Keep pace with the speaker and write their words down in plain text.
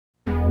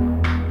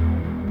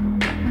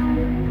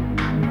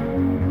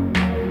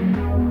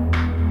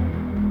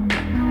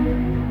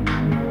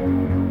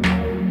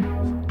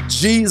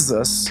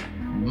Jesus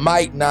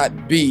might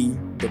not be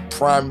the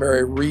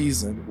primary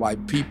reason why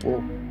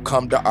people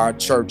come to our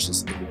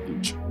churches in the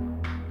future.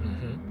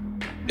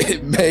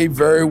 It may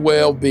very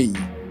well be,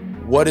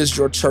 what is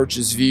your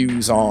church's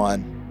views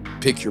on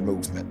pick your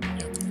movement?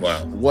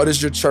 Wow. What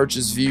is your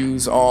church's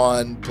views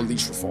on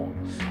police reform?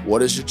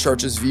 What is your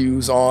church's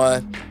views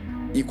on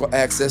equal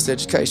access to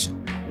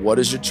education? What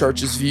is your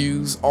church's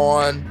views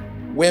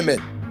on women,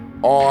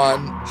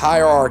 on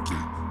hierarchy,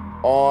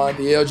 on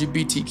the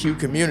LGBTQ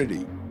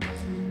community?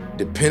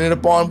 Depending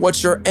upon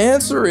what your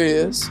answer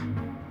is,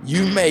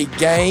 you may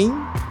gain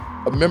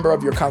a member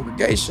of your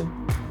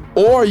congregation,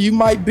 or you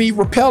might be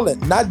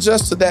repellent, not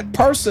just to that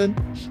person,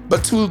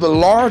 but to the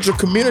larger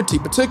community,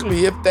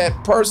 particularly if that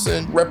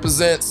person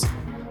represents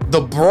the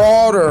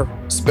broader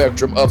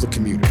spectrum of the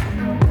community.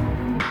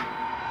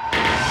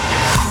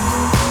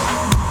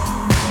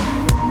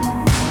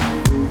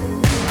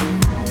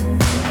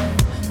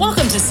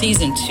 Welcome to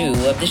Season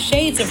 2 of the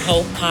Shades of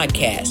Hope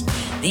podcast.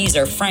 These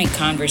are frank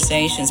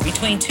conversations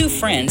between two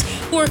friends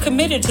who are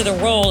committed to the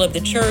role of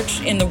the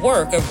church in the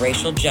work of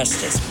racial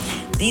justice.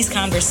 These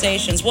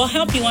conversations will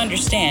help you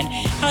understand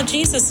how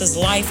Jesus'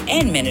 life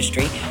and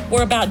ministry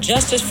were about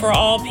justice for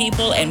all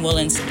people and will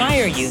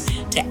inspire you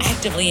to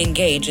actively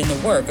engage in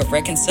the work of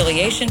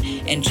reconciliation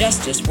and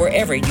justice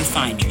wherever you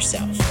find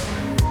yourself.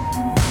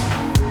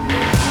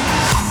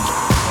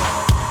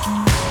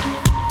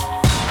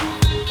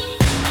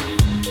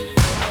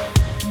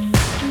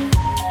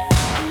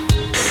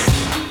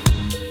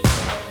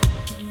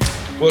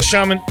 Well,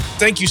 Shaman,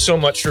 thank you so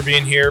much for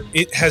being here.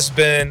 It has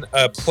been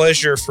a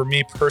pleasure for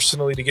me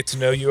personally to get to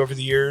know you over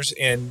the years.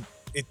 And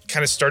it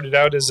kind of started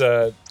out as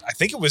I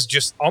think it was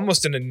just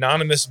almost an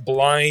anonymous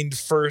blind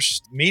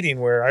first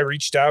meeting where I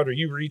reached out or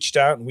you reached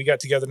out and we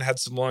got together and had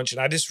some lunch. And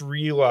I just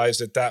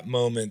realized at that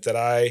moment that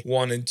I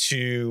wanted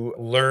to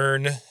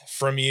learn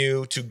from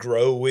you, to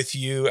grow with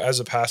you as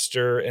a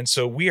pastor. And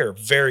so we are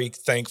very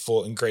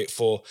thankful and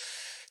grateful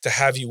to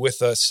have you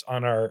with us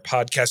on our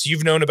podcast.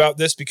 You've known about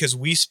this because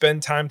we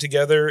spend time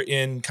together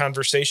in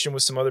conversation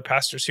with some other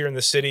pastors here in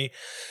the city.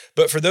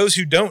 But for those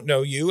who don't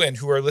know you and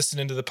who are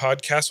listening to the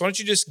podcast, why don't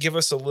you just give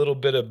us a little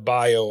bit of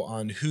bio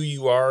on who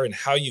you are and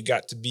how you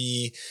got to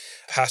be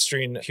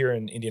pastoring here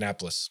in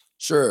Indianapolis?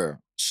 Sure.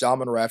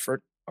 Shaman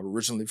Radford. I'm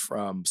originally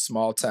from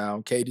small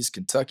town Cadiz,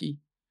 Kentucky.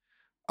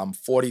 I'm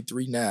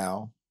 43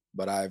 now,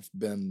 but I've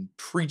been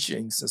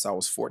preaching since I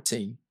was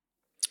 14.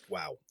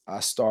 Wow.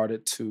 I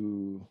started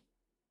to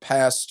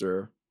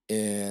pastor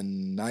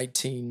in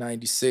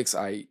 1996.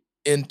 I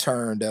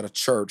interned at a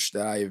church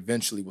that I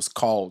eventually was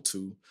called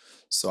to.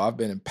 So I've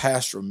been in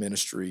pastoral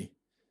ministry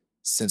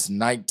since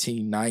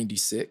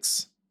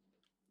 1996.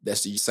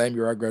 That's the same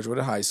year I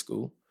graduated high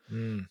school.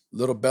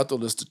 Little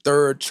Bethel is the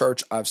third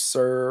church I've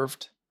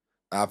served.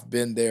 I've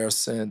been there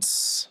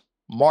since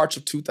March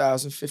of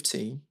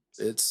 2015.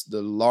 It's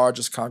the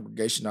largest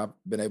congregation I've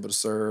been able to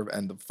serve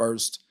and the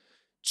first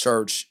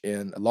church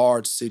in a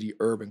large city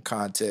urban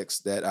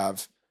context that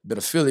I've been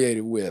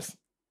affiliated with.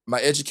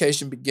 My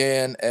education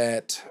began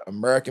at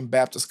American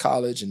Baptist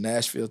College in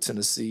Nashville,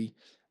 Tennessee.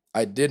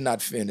 I did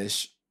not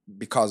finish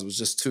because it was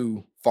just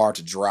too far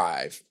to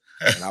drive.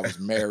 And I was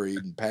married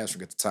and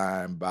pastoring at the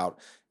time, about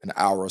an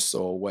hour or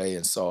so away.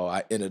 And so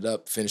I ended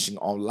up finishing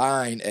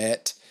online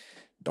at,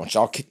 don't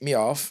y'all kick me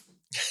off,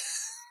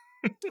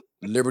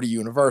 Liberty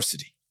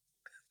University.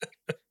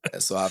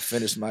 And so I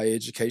finished my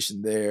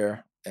education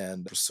there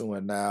and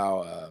pursuing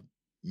now a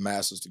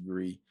master's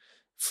degree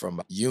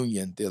from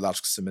Union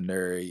Theological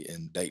Seminary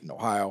in Dayton,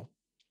 Ohio.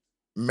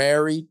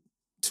 Married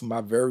to my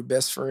very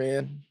best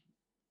friend.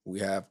 We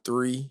have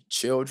 3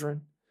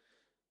 children.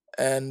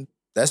 And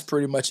that's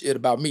pretty much it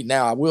about me.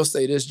 Now, I will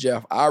say this,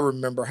 Jeff. I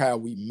remember how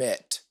we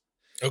met.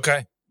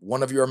 Okay.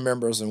 One of your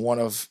members and one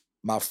of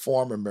my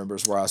former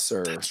members where I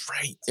served. That's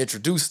right.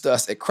 Introduced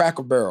us at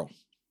Cracker Barrel.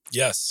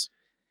 Yes.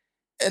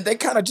 And they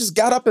kind of just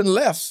got up and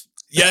left.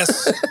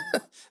 Yes.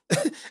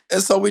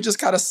 And so we just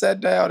kind of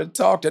sat down and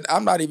talked. And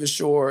I'm not even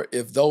sure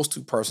if those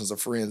 2 persons are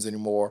friends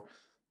anymore.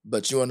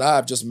 But you and I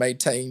have just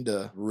maintained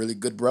a really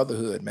good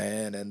brotherhood,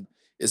 man. And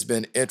it's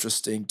been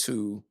interesting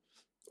to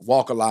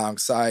walk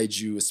alongside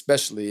you,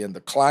 especially in the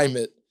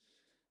climate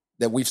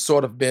that we've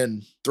sort of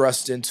been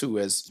thrust into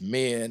as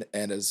men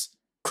and as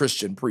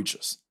Christian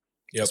preachers,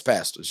 as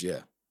pastors, yeah.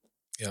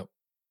 Yep.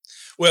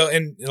 Well,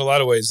 and in a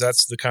lot of ways,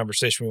 that's the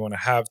conversation we want to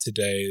have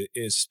today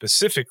is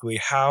specifically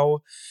how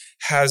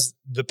has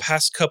the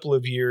past couple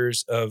of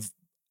years of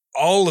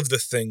all of the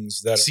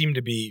things that seem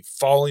to be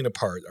falling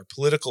apart, our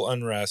political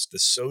unrest, the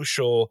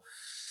social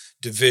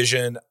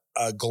division,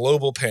 a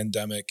global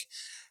pandemic,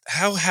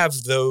 how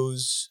have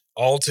those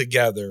all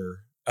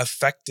together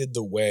affected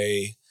the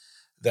way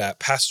that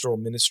pastoral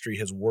ministry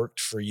has worked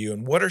for you?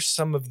 And what are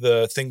some of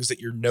the things that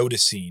you're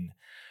noticing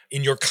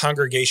in your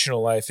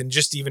congregational life and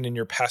just even in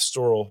your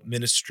pastoral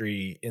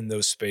ministry in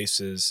those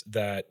spaces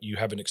that you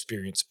haven't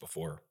experienced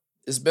before?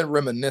 It's been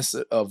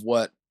reminiscent of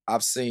what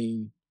I've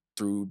seen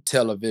through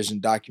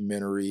television,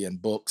 documentary,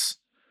 and books,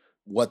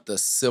 what the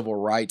civil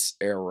rights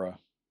era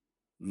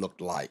looked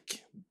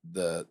like.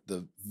 The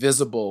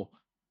visible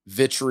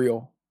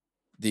vitriol,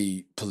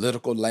 the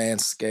political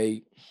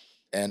landscape.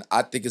 And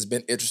I think it's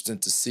been interesting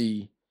to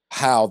see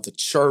how the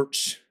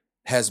church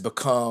has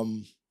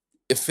become,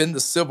 if in the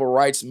civil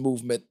rights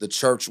movement, the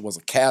church was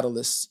a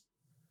catalyst,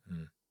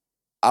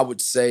 I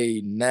would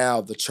say now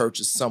the church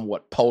is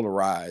somewhat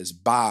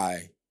polarized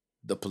by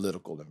the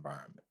political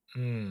environment.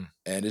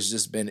 And it's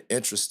just been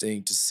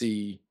interesting to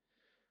see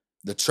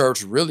the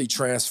church really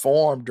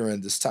transform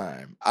during this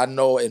time. I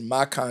know in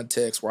my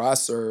context where I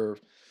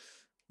serve,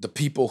 the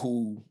people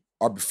who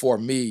are before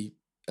me,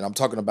 and I'm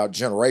talking about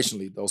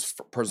generationally, those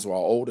persons who are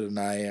older than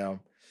I am,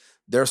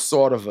 they're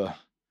sort of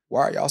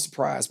why are y'all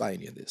surprised by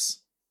any of this?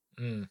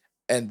 And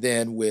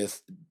then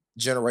with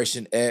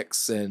Generation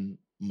X and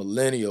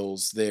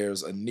millennials,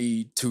 there's a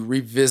need to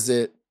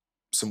revisit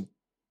some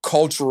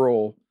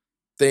cultural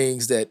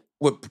things that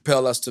would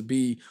propel us to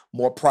be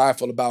more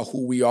prideful about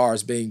who we are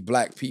as being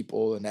Black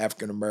people and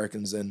African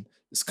Americans in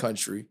this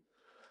country.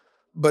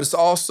 But it's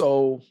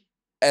also,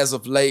 as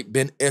of late,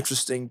 been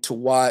interesting to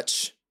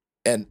watch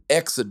an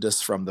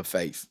exodus from the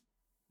faith.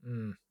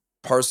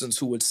 Persons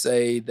who would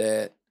say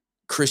that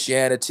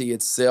Christianity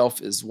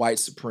itself is white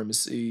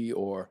supremacy,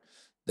 or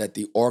that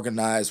the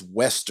organized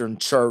Western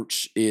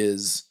church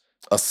is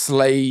a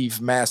slave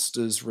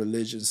master's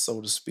religion,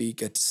 so to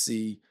speak, and to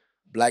see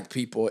Black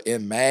people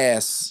en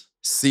masse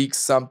seek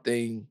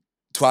something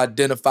to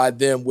identify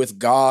them with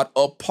God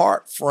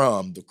apart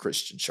from the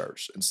Christian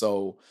church. And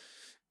so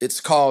it's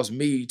caused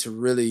me to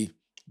really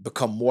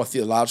become more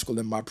theological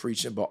in my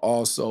preaching, but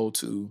also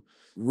to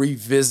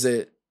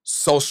revisit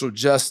social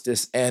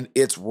justice and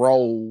its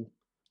role,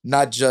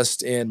 not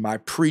just in my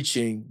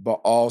preaching, but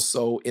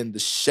also in the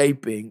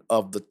shaping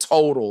of the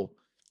total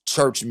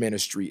church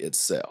ministry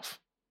itself.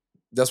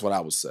 That's what I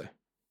would say.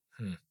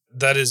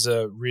 That is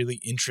a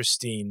really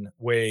interesting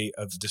way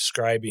of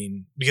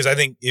describing, because I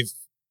think if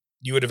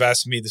you would have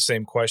asked me the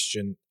same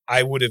question,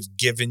 I would have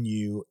given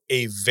you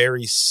a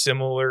very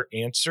similar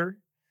answer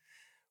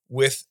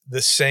with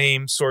the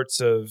same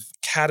sorts of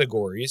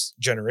categories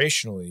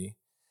generationally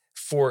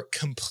for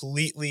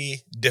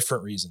completely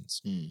different reasons.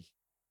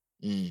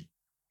 You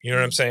know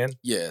what I'm saying?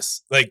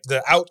 Yes. Like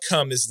the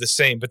outcome is the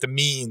same, but the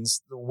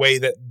means, the way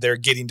that they're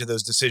getting to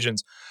those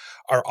decisions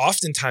are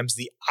oftentimes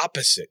the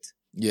opposite.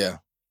 Yeah.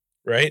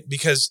 Right?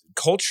 Because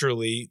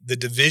culturally, the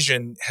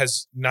division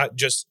has not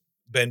just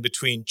been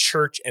between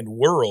church and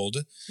world.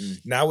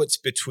 Now it's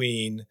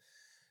between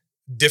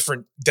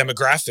different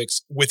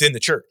demographics within the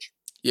church.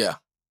 Yeah.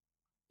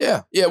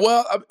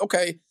 Well,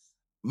 okay.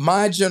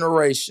 My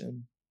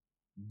generation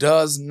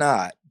does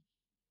not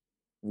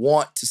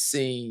want to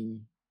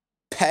seem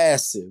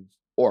passive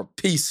or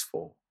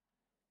peaceful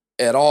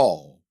at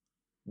all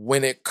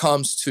when it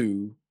comes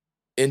to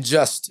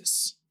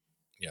injustice.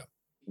 Yeah.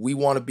 We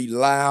want to be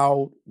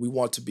loud. We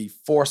want to be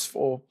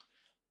forceful.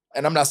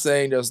 And I'm not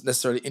saying there's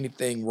necessarily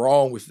anything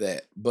wrong with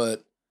that,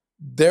 but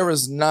there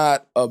is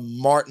not a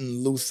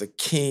Martin Luther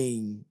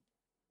King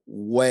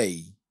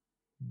way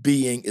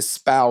being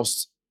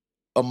espoused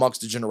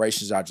amongst the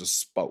generations I just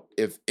spoke.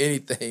 If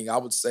anything, I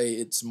would say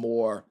it's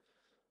more,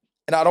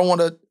 and I don't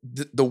want to,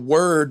 the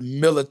word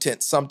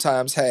militant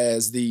sometimes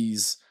has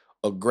these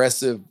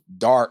aggressive,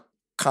 dark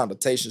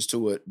connotations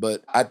to it,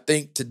 but I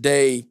think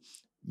today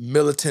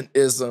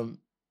militantism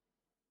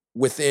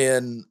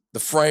within the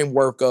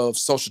framework of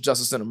social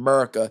justice in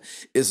America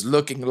is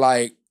looking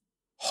like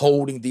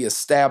holding the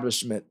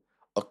establishment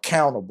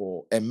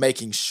accountable and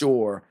making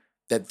sure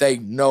that they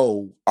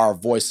know our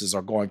voices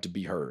are going to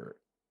be heard.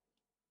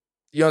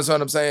 You understand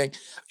what I'm saying?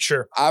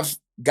 Sure. I've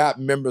got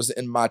members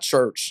in my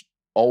church,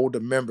 older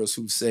members,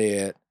 who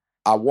said,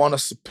 I want to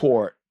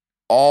support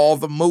all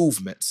the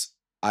movements.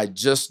 I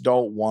just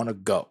don't want to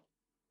go.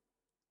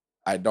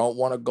 I don't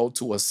want to go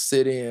to a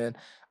sit-in.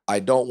 I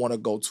don't want to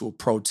go to a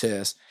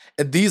protest.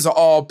 And these are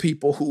all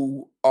people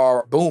who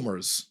are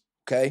boomers,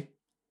 okay?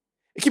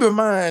 And keep in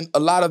mind, a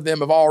lot of them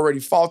have already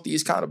fought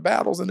these kind of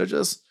battles, and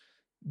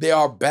they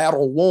are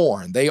battle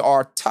worn. They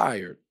are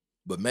tired.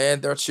 But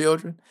man, their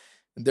children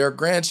and their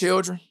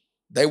grandchildren,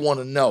 they want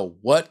to know,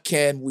 what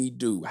can we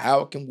do?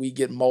 How can we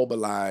get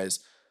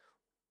mobilized?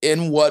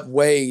 In what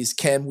ways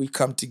can we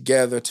come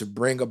together to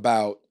bring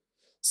about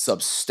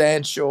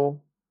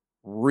substantial,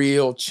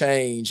 real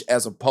change,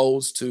 as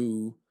opposed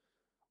to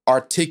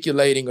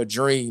articulating a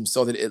dream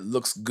so that it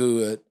looks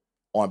good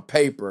on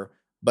paper,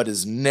 but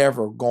is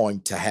never going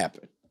to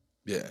happen?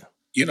 Yeah.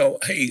 You know,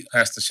 hey,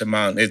 Pastor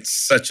Shaman, it's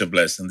such a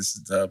blessing. This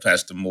is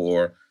Pastor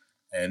Moore,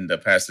 and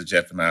Pastor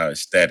Jeff and I are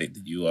ecstatic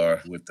that you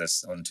are with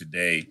us on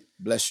today.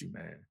 Bless you,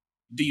 man.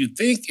 Do you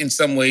think in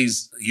some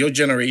ways your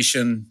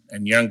generation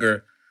and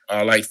younger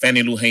are like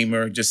Fannie Lou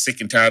Hamer, just sick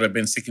and tired of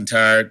being sick and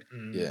tired?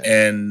 Yeah.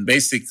 And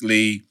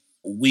basically,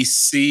 we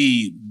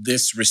see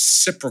this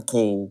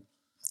reciprocal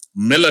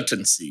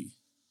militancy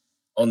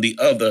on the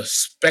other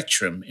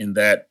spectrum, in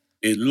that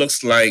it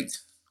looks like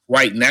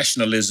white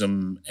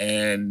nationalism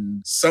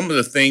and some of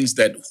the things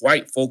that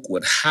white folk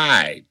would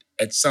hide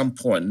at some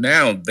point,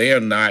 now they're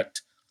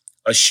not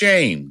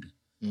ashamed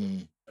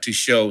to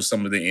show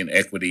some of the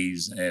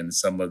inequities and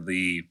some of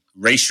the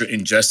racial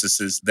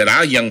injustices that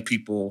our young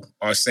people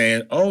are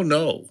saying, oh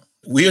no,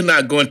 we are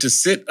not going to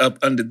sit up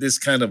under this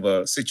kind of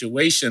a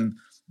situation.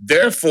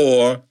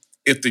 Therefore,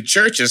 if the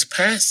church is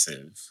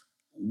passive,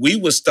 we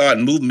will start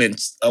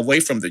movements away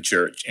from the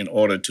church in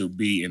order to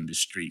be in the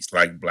streets,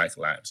 like Black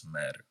Lives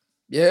Matter.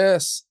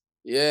 Yes,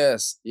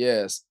 yes,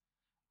 yes.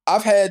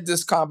 I've had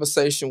this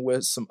conversation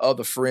with some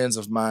other friends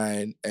of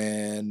mine,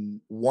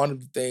 and one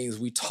of the things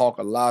we talk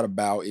a lot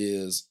about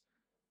is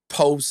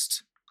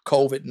post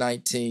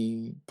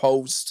COVID-19,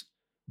 post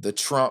the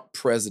Trump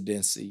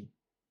presidency,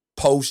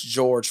 post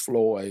George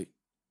Floyd,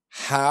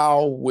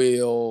 how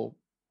will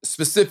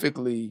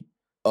specifically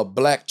a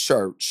Black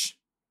church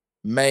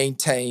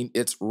maintain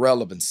its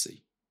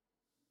relevancy?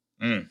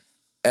 Mm.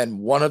 And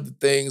one of the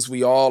things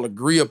we all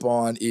agree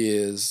upon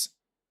is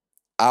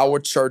our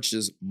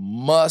churches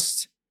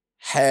must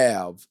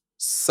have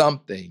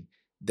something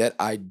that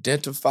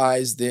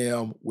identifies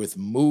them with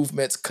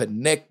movements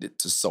connected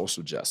to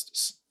social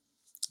justice.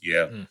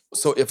 Yeah.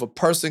 So if a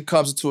person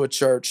comes to a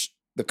church,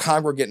 the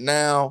congregant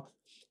now,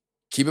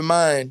 keep in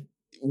mind,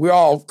 we're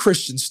all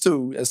Christians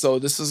too. And so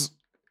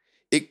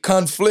it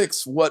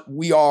conflicts what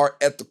we are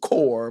at the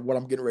core, what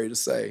I'm getting ready to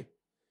say.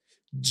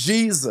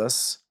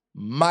 Jesus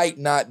might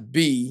not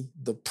be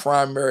the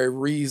primary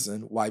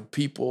reason why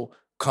people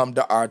come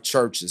to our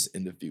churches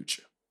in the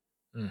future.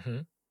 Mm-hmm.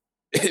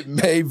 It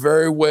may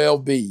very well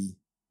be,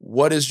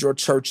 what is your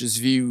church's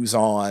views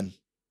on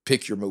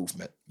pick your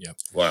movement? Yep.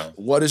 Wow.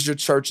 What is your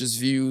church's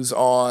views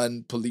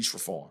on police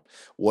reform?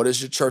 What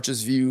is your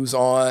church's views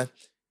on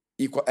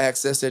equal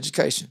access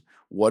education?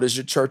 What is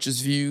your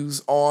church's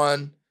views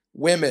on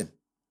women,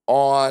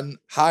 on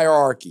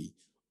hierarchy,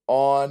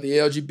 on the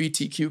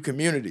LGBTQ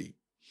community?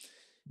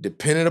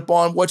 Depending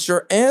upon what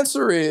your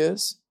answer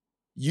is,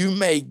 you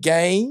may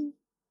gain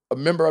a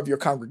member of your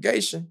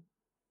congregation,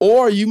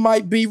 or you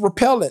might be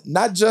repellent,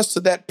 not just to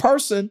that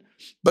person,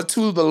 but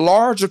to the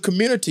larger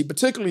community,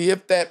 particularly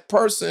if that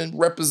person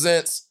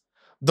represents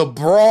the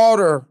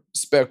broader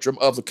spectrum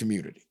of the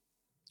community.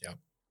 Yeah.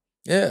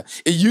 Yeah.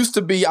 It used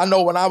to be, I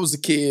know when I was a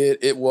kid,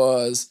 it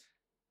was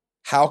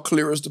how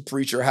clear is the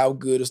preacher, how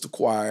good is the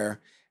choir,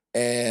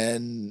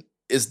 and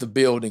is the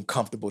building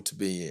comfortable to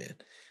be in?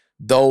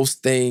 Those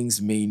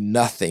things mean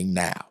nothing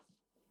now.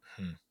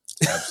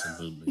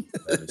 Absolutely.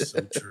 That is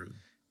so true.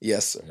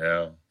 Yes, sir.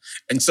 Yeah.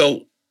 And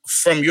so,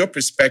 from your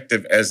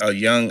perspective as a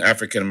young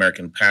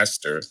African-American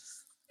pastor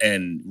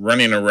and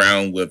running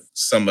around with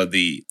some of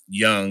the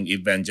young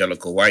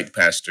evangelical white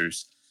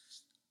pastors,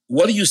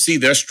 what do you see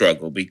their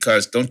struggle?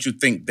 Because don't you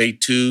think they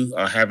too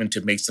are having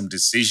to make some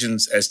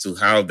decisions as to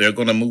how they're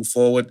going to move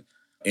forward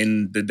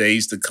in the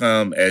days to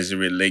come as it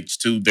relates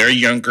to their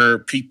younger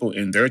people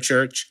in their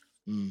church?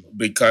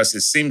 Because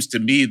it seems to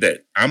me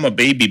that I'm a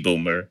baby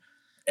boomer,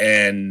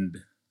 and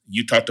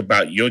you talked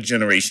about your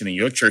generation and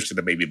your church of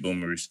the baby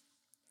boomers,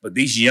 but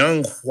these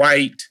young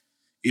white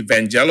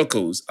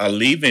evangelicals are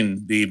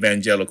leaving the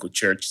evangelical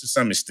church to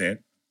some extent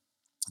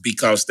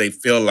because they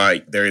feel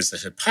like there is a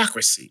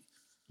hypocrisy.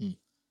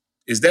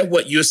 Is that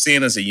what you're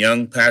seeing as a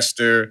young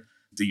pastor?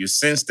 Do you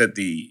sense that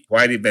the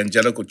white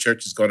evangelical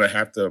church is going to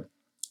have to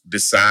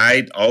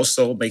decide,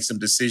 also make some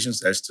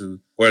decisions as to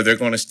where they're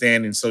going to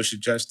stand in social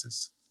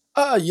justice?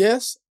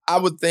 Yes. I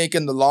would think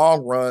in the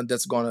long run,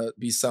 that's going to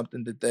be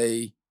something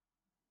that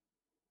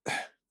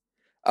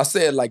I'll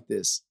say it like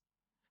this.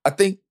 I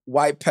think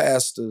white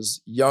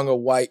pastors, younger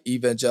white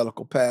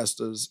evangelical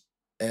pastors,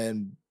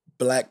 and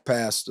Black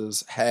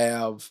pastors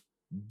have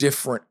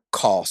different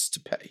costs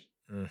to pay.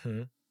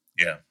 Mm-hmm.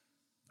 Yeah,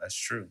 that's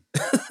true.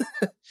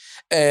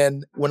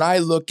 And when I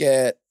look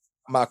at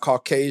my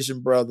Caucasian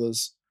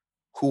brothers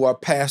who are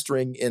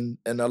pastoring in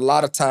a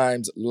lot of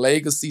times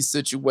legacy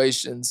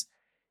situations,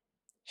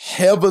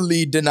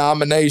 heavily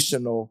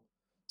denominational,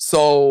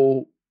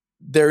 so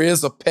there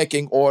is a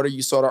pecking order.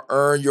 You sort of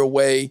earn your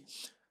way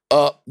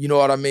up, you know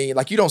what I mean?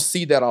 Like, you don't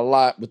see that a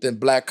lot within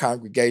Black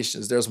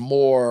congregations. There's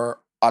more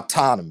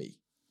autonomy.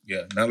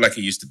 Yeah, not like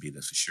it used to be,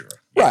 that's for sure.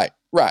 Yeah.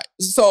 Right.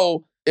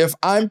 So if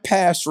I'm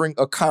pastoring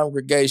a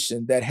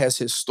congregation that has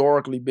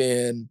historically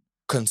been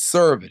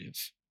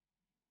conservative,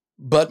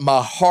 but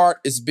my heart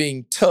is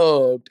being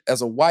tugged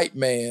as a white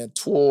man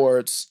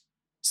towards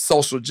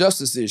social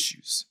justice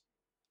issues,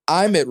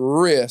 I'm at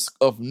risk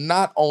of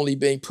not only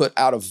being put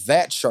out of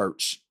that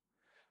church,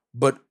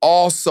 but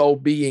also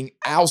being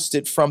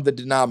ousted from the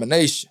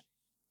denomination.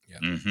 Yeah.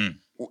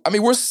 Mm-hmm. I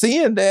mean, we're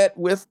seeing that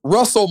with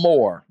Russell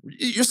Moore.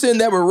 You're seeing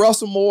that with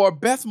Russell Moore.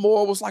 Beth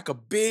Moore was like a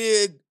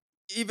big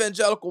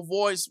evangelical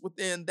voice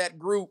within that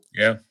group.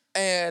 Yeah.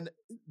 And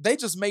they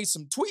just made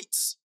some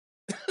tweets.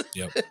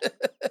 Yep.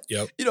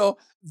 Yep. You know,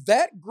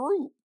 that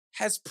group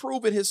has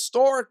proven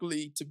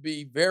historically to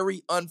be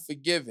very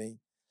unforgiving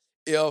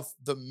if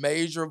the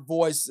major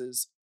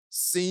voices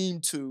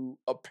seem to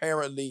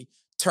apparently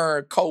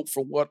turn coat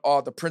for what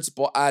are the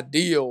principal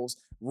ideals,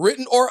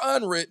 written or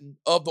unwritten,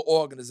 of the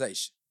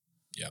organization.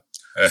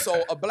 Yeah.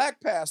 So a Black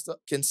pastor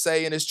can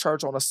say in his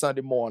church on a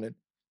Sunday morning,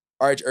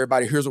 all right,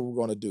 everybody, here's what we're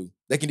going to do.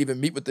 They can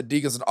even meet with the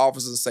deacons and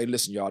officers and say,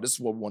 listen, y'all, this is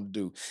what we want to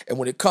do. And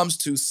when it comes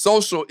to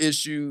social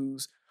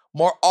issues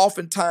more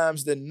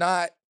oftentimes than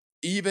not,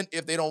 even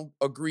if they don't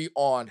agree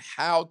on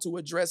how to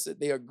address it,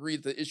 they agree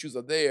the issues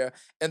are there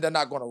and they're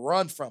not going to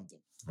run from them.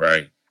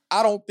 Right.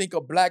 I don't think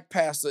a black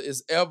pastor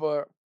is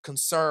ever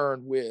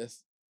concerned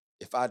with,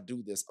 if I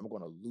do this, I'm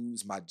going to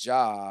lose my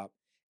job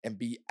and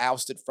be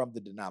ousted from the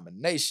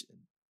denomination.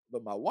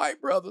 But my white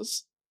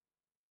brothers,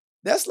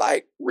 that's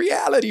like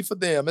reality for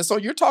them. And so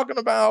you're talking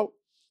about,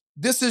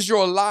 this is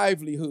your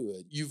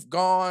livelihood. You've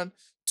gone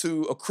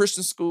to a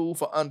Christian school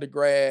for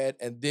undergrad,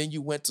 and then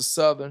you went to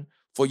Southern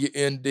for your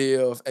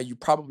MDiv, and you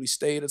probably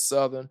stayed at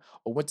Southern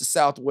or went to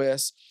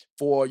Southwest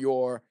for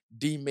your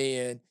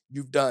D-Min.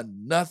 You've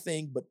done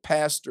nothing but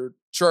pastor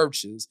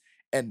churches,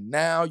 and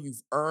now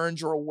you've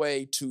earned your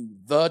way to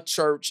the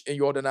church in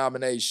your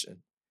denomination,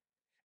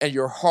 and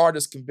your heart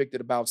is convicted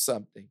about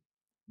something.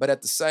 But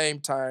at the same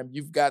time,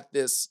 you've got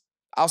this,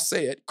 I'll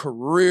say it,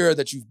 career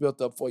that you've built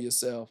up for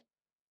yourself.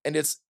 And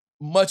it's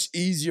much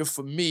easier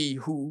for me,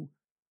 who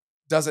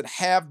doesn't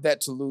have that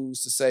to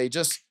lose, to say,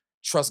 just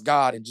trust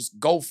God and just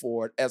go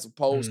for it, as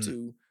opposed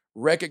to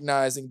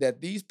recognizing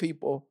that these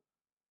people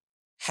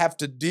have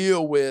to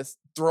deal with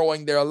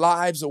throwing their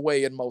lives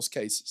away in most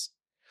cases.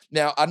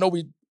 Now, I know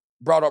we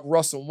brought up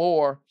Russell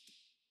Moore,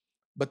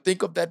 but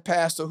think of that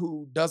pastor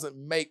who doesn't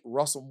make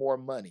Russell Moore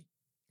money.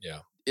 Yeah.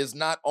 Is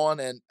not on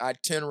an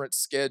itinerant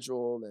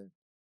schedule and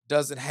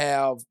doesn't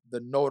have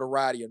the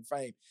notoriety and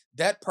fame.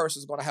 That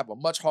person's going to have a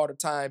much harder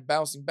time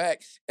bouncing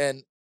back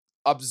and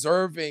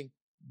observing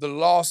the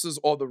losses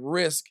or the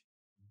risk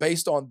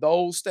based on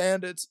those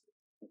standards.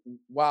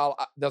 While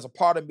there's a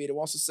part of me that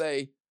wants to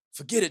say,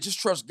 forget it, just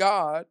trust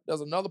God.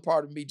 There's another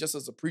part of me, just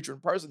as a preacher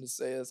and person, that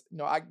says,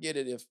 I get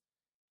it if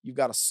you've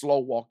got to slow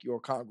walk your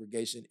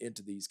congregation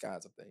into these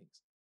kinds of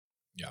things.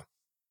 Yeah.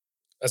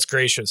 That's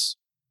gracious.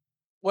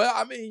 Well,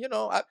 I mean,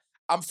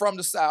 I'm from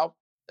the South,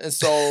 and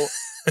so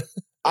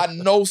I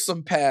know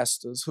some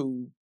pastors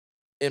who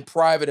in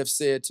private have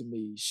said to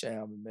me,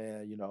 Sham,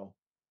 man,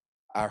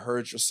 I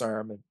heard your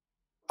sermon.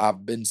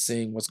 I've been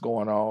seeing what's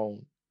going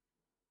on,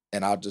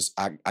 and I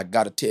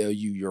got to tell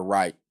you, you're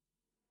right.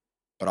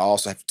 But I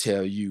also have to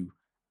tell you,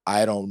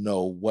 I don't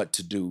know what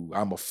to do.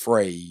 I'm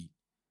afraid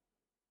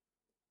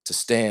to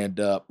stand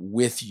up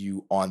with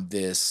you on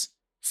this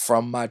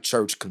from my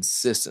church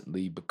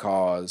consistently,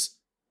 because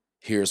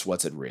here's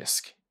what's at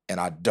risk, and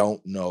I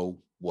don't know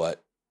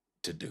what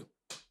to do.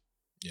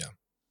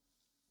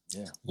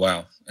 Yeah.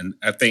 Wow. And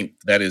I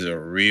think that is a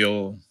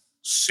real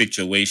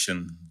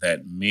situation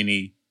that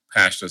many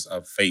pastors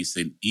are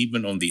facing,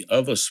 even on the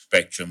other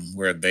spectrum,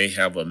 where they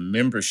have a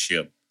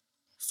membership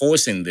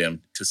forcing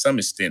them to some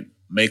extent,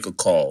 make a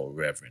call,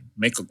 Reverend,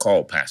 make a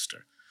call,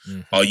 Pastor.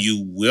 Mm-hmm. Are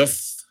you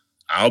with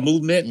our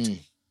movement?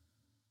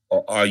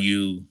 Or are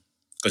you,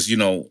 because,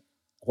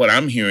 what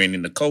I'm hearing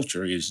in the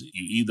culture is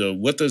you either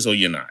with us or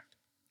you're not.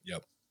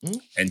 Yep.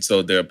 And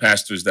so there are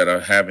pastors that are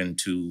having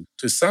to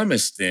some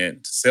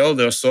extent, sell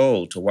their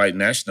soul to white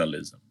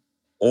nationalism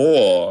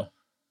or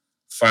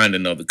find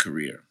another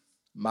career.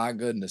 My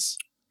goodness.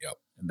 Yep.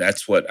 And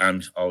that's what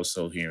I'm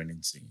also hearing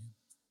and seeing.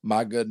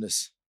 My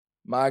goodness.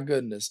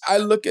 I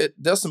look at,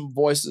 there's some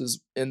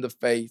voices in the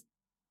faith.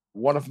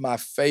 One of my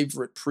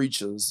favorite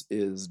preachers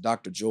is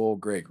Dr. Joel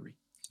Gregory.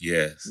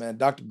 Yes. Man,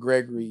 Dr.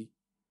 Gregory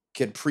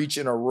can preach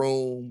in a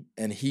room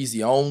and he's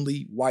the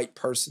only white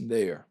person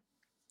there.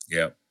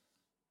 Yep.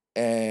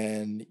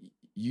 And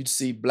you'd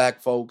see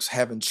black folks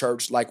having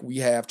church like we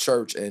have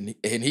church, and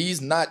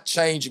he's not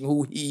changing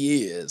who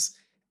he is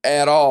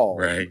at all.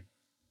 Right.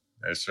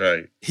 That's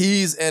right.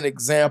 He's an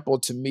example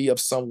to me of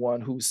someone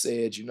who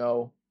said,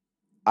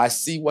 I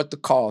see what the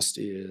cost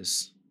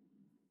is,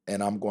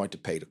 and I'm going to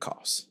pay the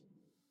cost.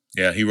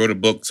 Yeah, he wrote a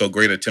book, So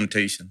Great a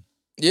Temptation.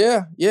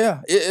 Yeah.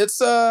 It's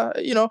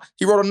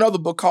he wrote another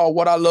book called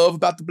What I Love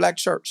About the Black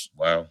Church.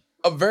 Wow.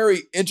 A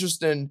very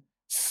interesting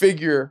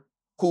figure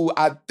who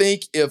I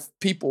think if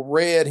people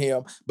read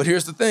him, but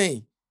here's the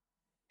thing,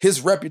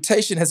 his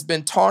reputation has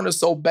been tarnished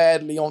so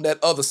badly on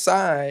that other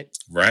side.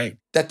 Right.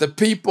 That the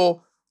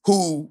people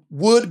who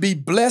would be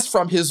blessed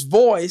from his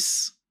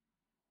voice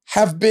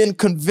have been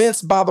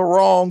convinced by the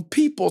wrong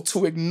people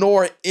to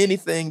ignore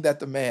anything that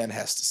the man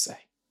has to say.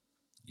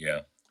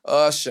 Yeah.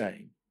 A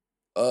shame.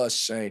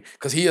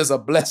 Because he is a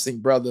blessing,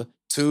 brother,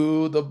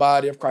 to the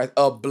body of Christ.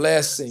 A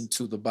blessing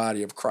to the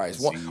body of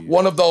Christ.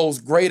 One of those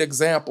great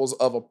examples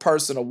of a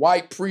person, a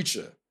white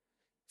preacher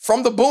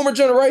from the boomer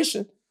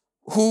generation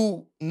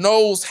who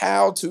knows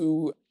how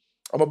to,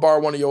 I'm going to borrow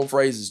one of your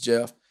phrases,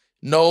 Jeff,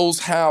 knows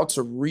how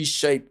to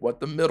reshape what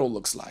the middle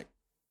looks like.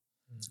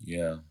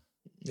 Yeah.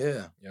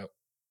 Yeah. Yep.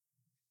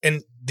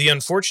 And the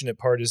unfortunate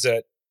part is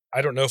that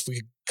I don't know if we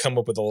could come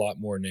up with a lot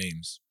more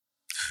names.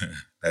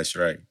 That's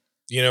right.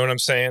 You know what I'm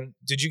saying?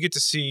 Did you get to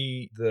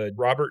see the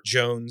Robert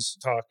Jones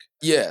talk?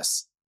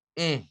 Yes.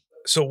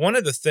 So one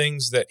of the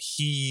things that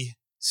he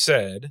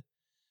said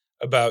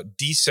about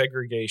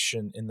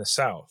desegregation in the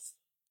South,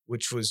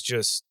 which was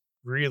just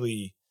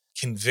really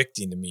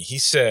convicting to me. He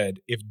said,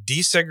 if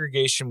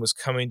desegregation was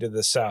coming to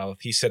the South,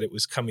 he said it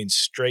was coming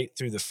straight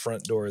through the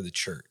front door of the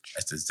church.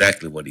 That's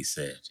exactly what he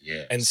said.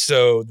 Yeah. And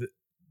so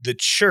the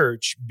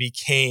church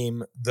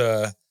became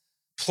the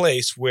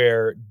place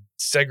where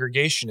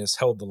segregationists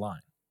held the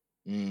line.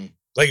 Mm,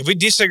 Like if we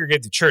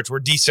desegregate the church, we're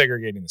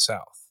desegregating the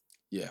South.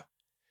 yeah.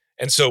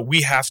 And so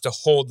we have to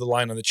hold the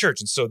line on the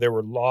church. And so there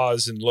were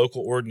laws and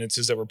local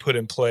ordinances that were put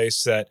in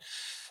place that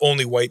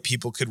only white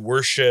people could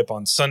worship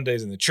on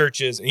Sundays in the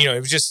churches. And, it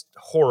was just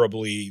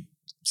horribly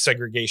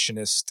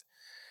segregationist.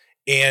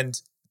 And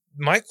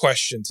my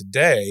question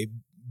today,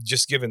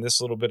 just given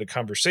this little bit of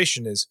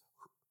conversation, is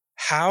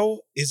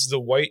how is the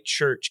white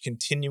church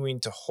continuing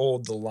to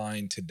hold the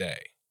line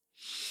today?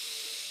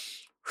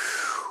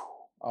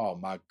 Oh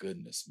my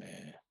goodness,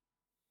 man.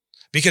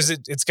 Because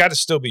it's got to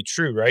still be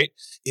true, right?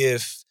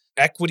 If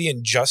equity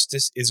and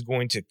justice is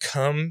going to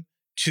come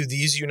to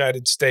these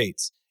United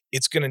States,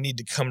 it's going to need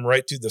to come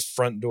right through the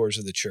front doors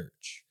of the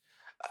church.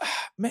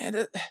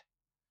 Man,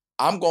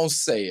 I'm going to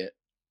say it,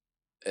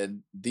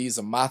 and these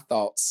are my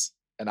thoughts,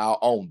 and I'll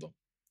own them.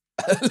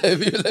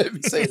 let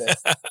me say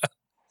that.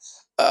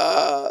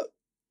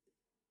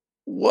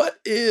 What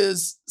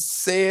is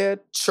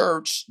said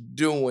church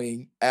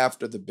doing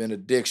after the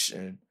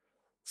benediction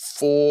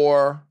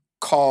for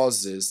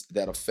causes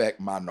that affect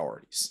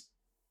minorities?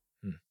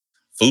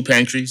 Food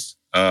pantries,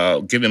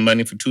 giving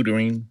money for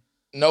tutoring.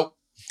 Nope.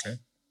 Okay.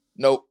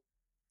 Nope.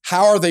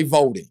 How are they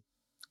voting?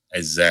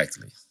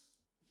 Exactly.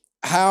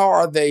 How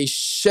are they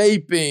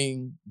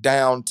shaping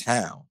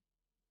downtown?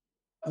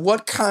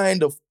 What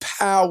kind of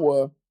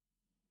power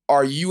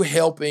are you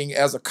helping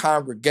as a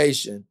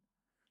congregation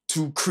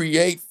to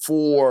create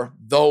for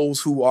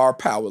those who are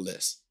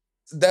powerless?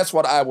 That's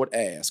what I would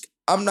ask.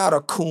 I'm not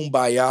a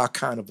kumbaya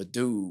kind of a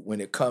dude when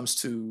it comes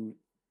to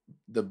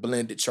the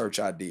blended church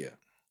idea.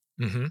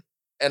 Mm-hmm.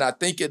 And I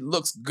think it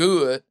looks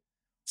good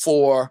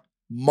for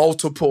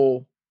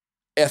multiple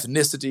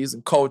ethnicities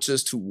and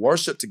cultures to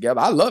worship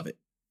together. I love it.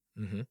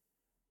 Mm-hmm.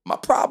 My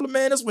problem,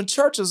 man, is when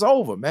church is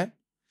over, man.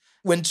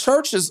 When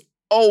church is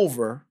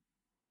over,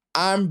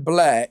 I'm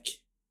Black.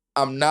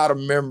 I'm not a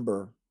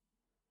member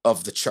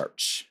of the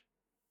church.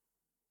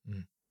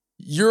 Mm.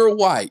 You're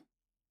white,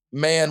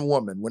 man,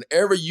 woman.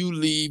 Whenever you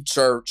leave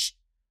church,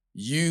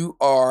 you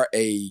are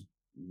a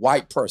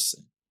white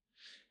person.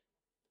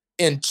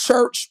 In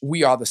church,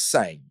 we are the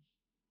same,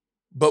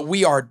 but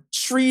we are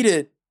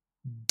treated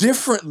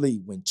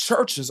differently when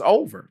church is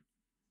over.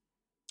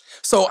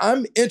 So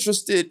I'm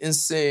interested in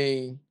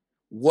seeing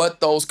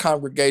what those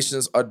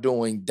congregations are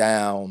doing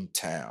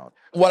downtown.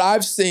 What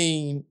I've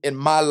seen in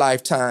my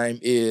lifetime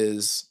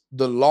is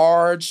the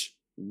large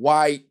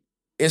white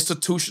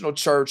institutional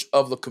church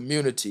of the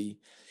community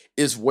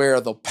is where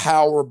the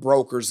power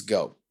brokers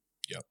go.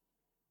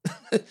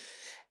 Yep.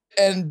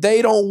 And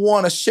they don't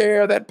want to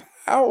share that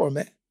power,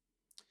 man.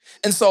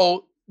 And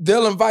so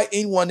they'll invite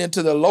anyone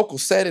into their local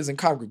settings and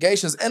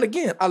congregations. And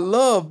again, I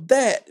love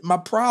that. My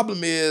problem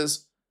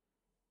is,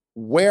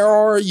 where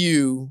are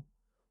you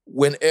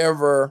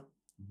whenever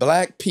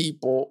Black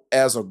people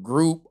as a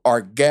group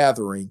are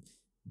gathering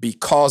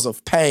because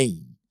of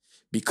pain,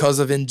 because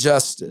of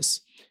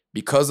injustice,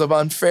 because of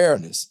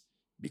unfairness,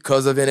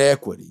 because of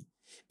inequity?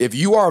 If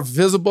you are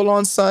visible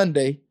on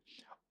Sunday,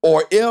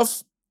 or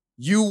if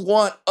you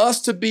want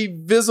us to be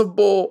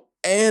visible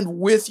and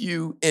with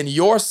you in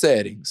your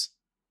settings,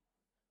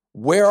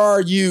 where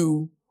are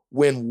you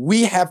when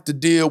we have to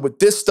deal with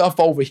this stuff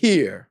over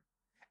here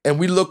and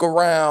we look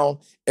around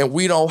and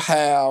we don't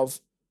have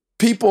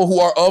people who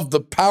are of the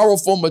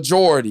powerful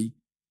majority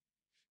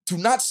to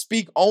not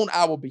speak on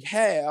our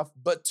behalf,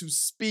 but to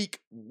speak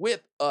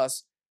with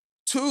us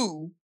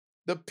to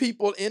the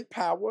people in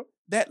power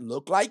that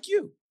look like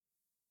you?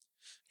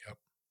 Yep.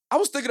 I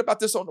was thinking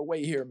about this on the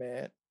way here,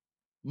 man.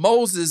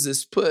 Moses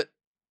is put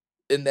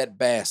in that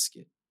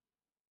basket.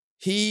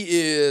 He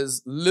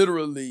is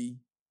literally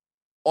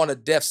on a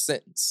death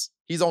sentence.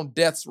 He's on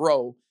death's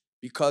row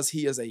because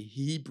he is a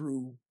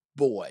Hebrew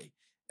boy.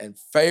 And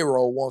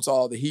Pharaoh wants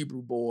all the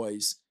Hebrew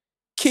boys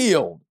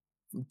killed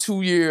from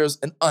 2 years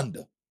and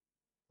under,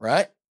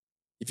 right?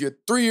 If you're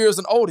 3 years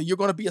and older, you're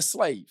going to be a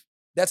slave.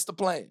 That's the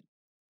plan.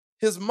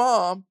 His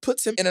mom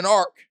puts him in an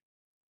ark,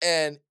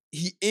 and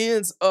he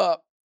ends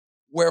up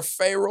where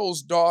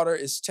Pharaoh's daughter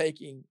is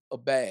taking a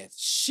bath.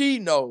 She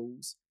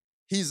knows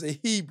he's a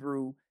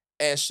Hebrew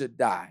and should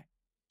die.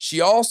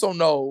 She also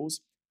knows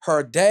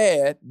her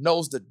dad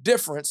knows the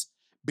difference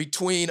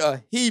between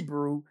a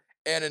Hebrew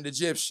and an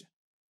Egyptian.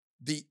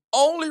 The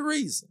only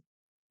reason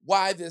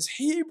why this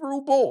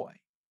Hebrew boy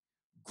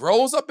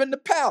grows up in the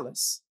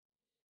palace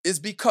is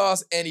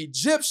because an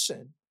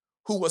Egyptian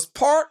who was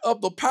part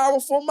of the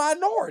powerful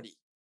minority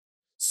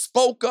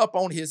spoke up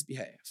on his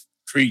behalf.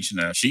 Preach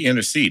now. She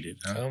interceded.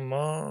 Huh? Come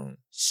on.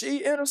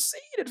 She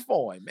interceded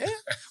for him,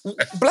 man.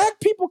 Black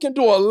people can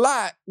do a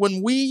lot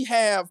when we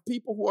have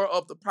people who are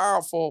of the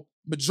powerful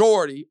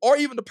majority or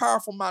even the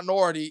powerful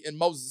minority in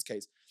Moses'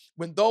 case.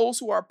 When those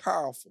who are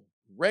powerful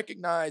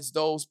recognize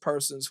those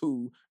persons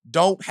who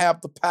don't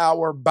have the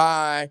power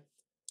by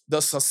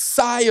the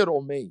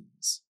societal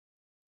means,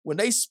 when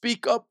they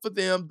speak up for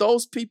them,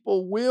 those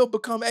people will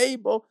become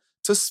able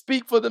to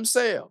speak for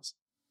themselves.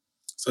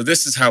 So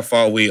this is how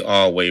far we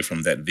are away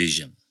from that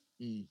vision.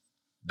 Mm.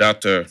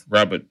 Dr.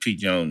 Robert P.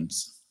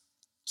 Jones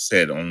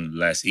said on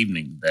last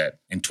evening that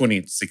in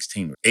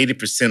 2016,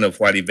 80% of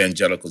white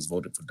evangelicals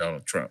voted for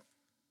Donald Trump.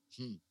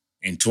 Hmm.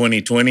 In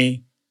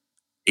 2020,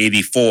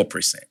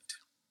 84%.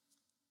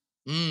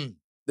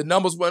 The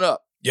numbers went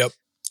up. Yep.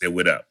 They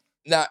went up.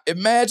 Now,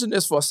 imagine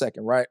this for a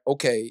second, right?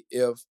 Okay,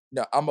 if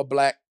now I'm a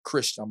black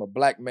Christian, I'm a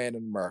black man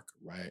in America,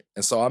 right?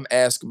 And so I'm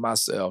asking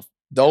myself,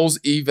 those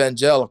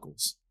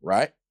evangelicals,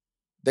 right?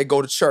 They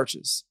go to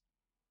churches,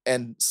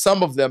 and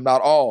some of them,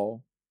 not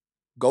all,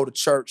 go to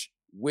church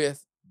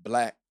with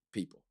black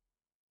people.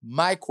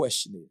 My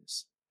question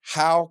is,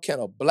 how can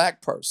a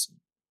black person,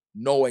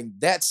 knowing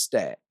that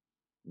stat,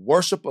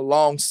 worship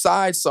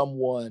alongside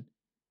someone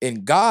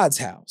in God's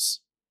house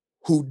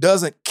who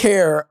doesn't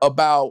care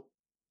about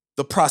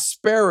the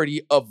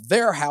prosperity of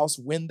their house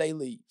when they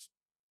leave?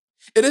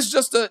 It is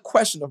just a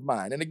question of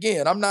mine. And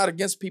again, I'm not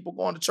against people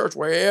going to church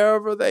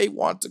wherever they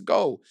want to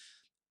go.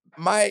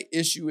 My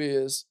issue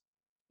is,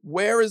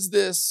 where is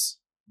this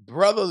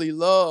brotherly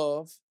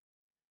love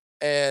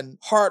and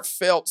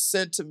heartfelt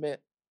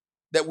sentiment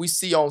that we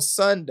see on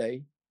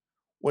Sunday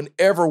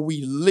whenever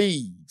we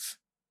leave?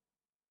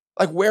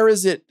 Like, where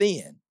is it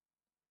then?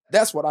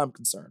 That's what I'm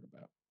concerned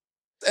about.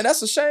 And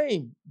that's a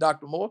shame,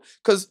 Dr. Moore,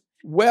 because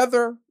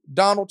whether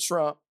Donald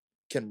Trump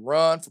can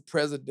run for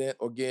president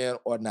again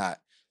or not,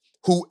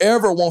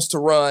 whoever wants to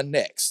run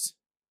next,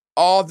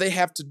 all they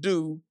have to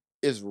do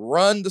is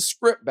run the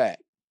script back,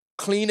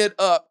 clean it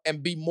up,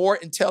 and be more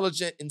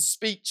intelligent in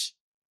speech.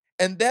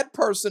 And that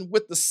person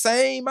with the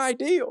same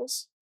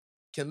ideals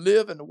can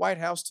live in the White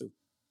House too.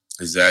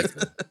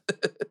 Exactly.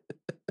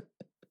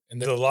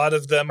 And a lot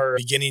of them are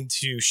beginning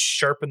to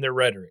sharpen their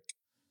rhetoric.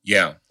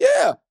 Yeah.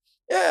 Yeah.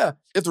 Yeah.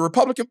 If the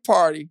Republican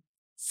Party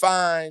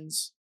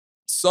finds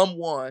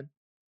someone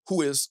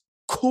who is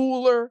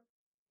cooler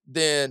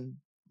than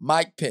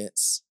Mike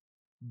Pence,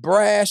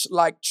 brash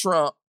like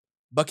Trump,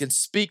 but can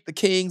speak the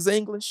king's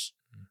English,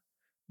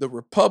 the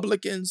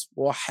Republicans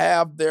will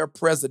have their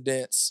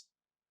presidents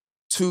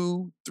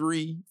 2,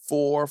 3,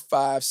 4,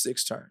 5,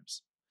 6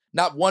 terms.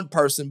 Not one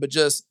person, but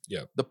just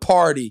the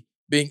party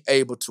being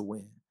able to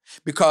win.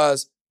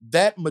 Because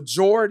that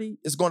majority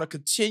is going to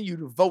continue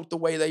to vote the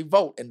way they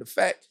vote. And the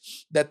fact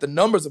that the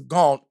numbers have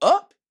gone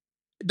up,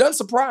 it doesn't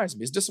surprise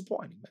me. It's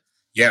disappointing, man.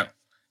 Yeah.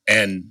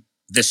 And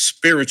this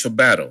spiritual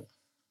battle,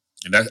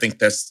 and I think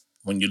that's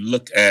when you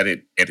look at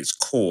it at its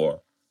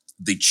core,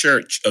 the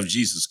Church of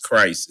Jesus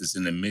Christ is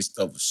in the midst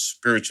of a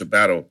spiritual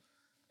battle.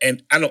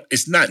 And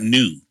it's not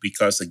new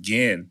because,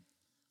 again,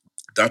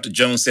 Dr.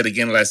 Jones said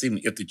again last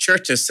evening, if the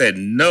church had said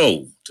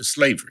no to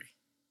slavery,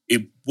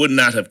 it would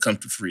not have come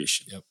to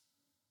fruition. Yep.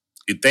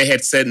 If they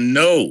had said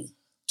no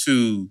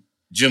to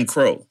Jim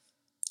Crow,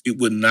 it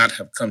would not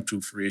have come to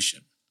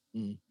fruition.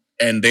 Mm.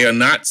 And they are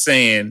not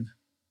saying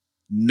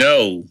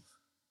no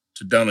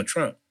to Donald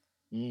Trump.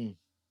 Mm.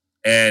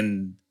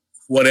 And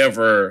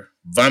whatever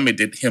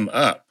vomited him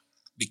up,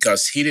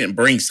 because he didn't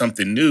bring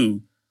something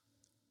new,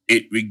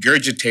 it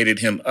regurgitated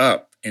him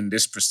up in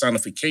this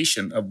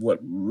personification of what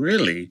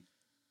really,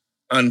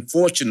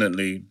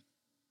 unfortunately,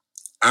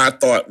 I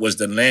thought was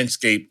the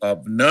landscape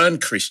of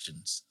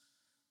non-Christians.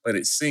 But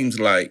it seems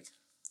like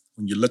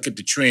when you look at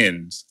the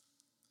trends,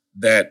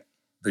 that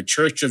the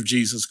Church of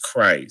Jesus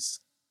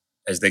Christ,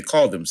 as they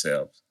call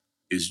themselves,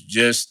 is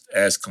just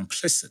as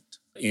complicit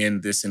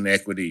in this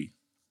inequity.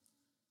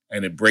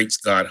 And it breaks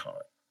God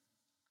heart.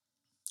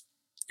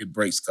 It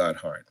breaks God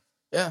heart.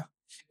 Yeah.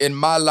 In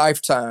my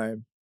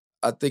lifetime,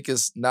 I think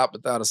it's not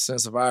without a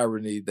sense of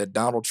irony that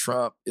Donald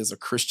Trump is a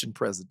Christian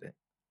president.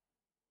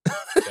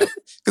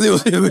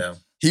 Because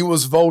he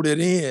was voted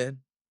in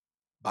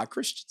by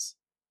Christians.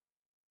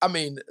 I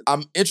mean,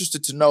 I'm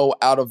interested to know,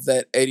 out of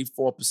that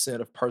 84%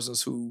 of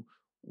persons who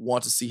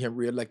want to see him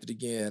reelected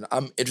again,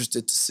 I'm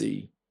interested to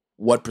see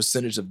what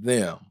percentage of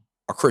them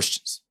are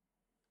Christians.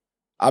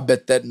 I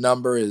bet that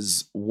number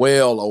is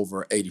well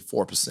over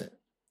 84%.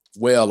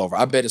 Well over.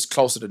 I bet it's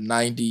closer to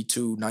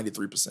 92,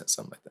 93%,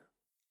 something like that.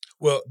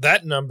 Well,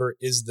 that number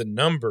is the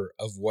number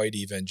of white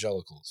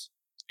evangelicals.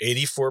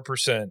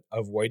 84%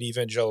 of white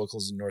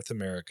evangelicals in North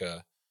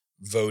America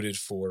voted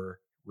for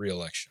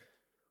re-election.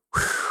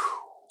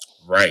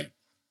 Right.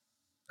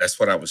 That's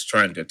what I was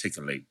trying to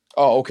articulate.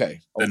 Oh,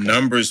 okay. The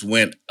numbers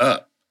went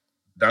up.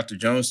 Dr.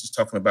 Jones is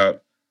talking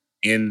about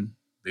in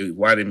the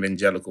white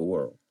evangelical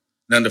world.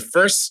 Now, the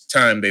first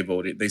time they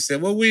voted, they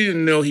said, well, we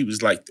didn't know he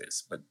was like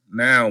this. But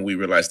now we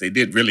realize they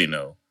did really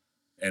know.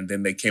 And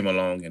then they came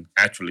along and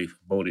actually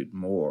voted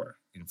more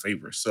in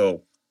favor.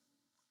 So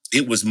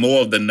it was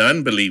more of the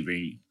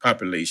non-believing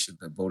population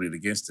that voted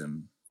against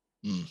him,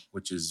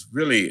 which is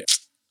really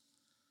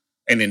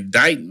an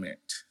indictment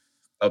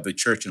of the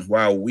church. And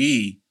while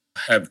we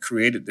have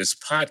created this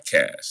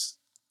podcast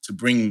to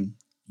bring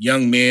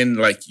young men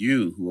like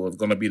you, who are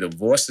going to be the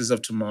voices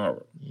of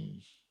tomorrow,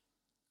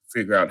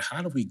 figure out,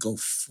 how do we go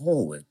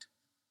forward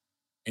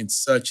in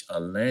such a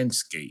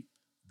landscape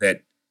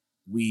that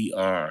we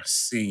are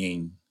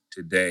seeing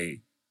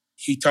today?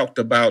 He talked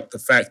about the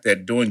fact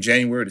that during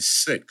January the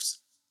 6th,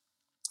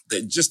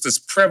 that just as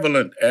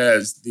prevalent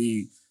as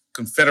the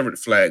Confederate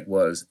flag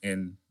was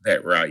in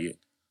that riot,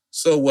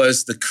 so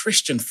was the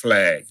Christian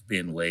flag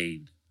being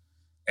waved.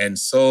 And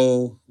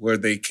so were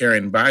they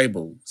carrying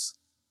Bibles.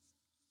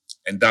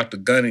 And Dr.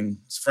 Gunning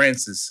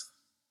Francis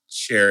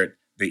shared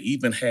they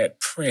even had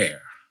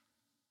prayer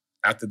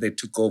after they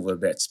took over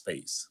that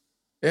space.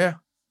 Yeah.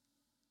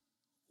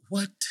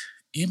 What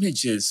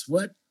images,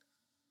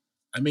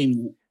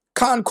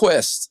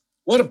 Conquest.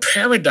 what a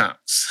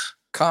paradox.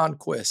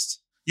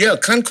 Conquest. Yeah,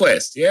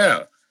 conquest,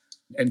 yeah.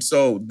 And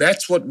so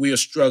that's what we are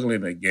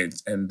struggling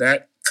against. And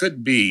that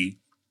could be,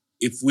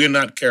 if we're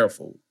not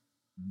careful,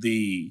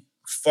 the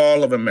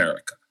fall of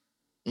America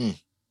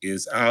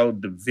is our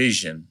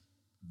division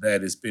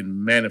that has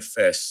been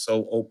manifest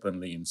so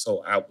openly and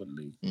so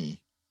outwardly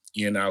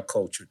in our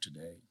culture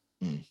today.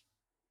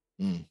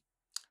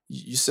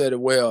 You said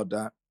it well,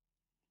 Doc.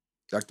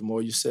 Dr.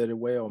 Moore, you said it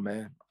well,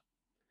 man.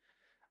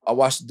 I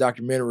watched the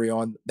documentary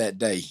on that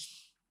day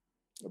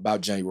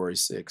about January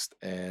 6th,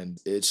 and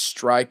it's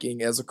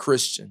striking as a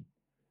Christian.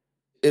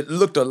 It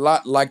looked a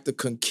lot like the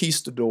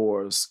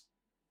conquistadors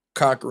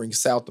conquering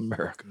South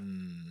America.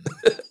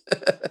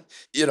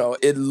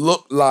 It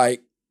looked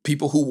like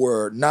people who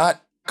were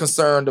not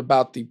concerned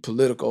about the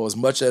political as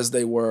much as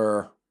they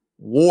were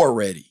war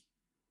ready.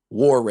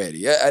 For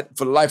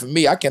the life of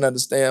me, I can't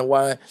understand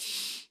why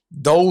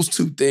those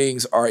two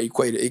things are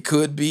equated. It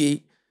could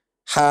be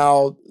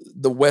how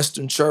the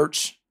Western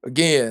church,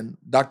 again,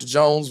 Dr.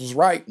 Jones was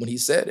right when he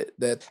said it,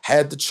 that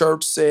had the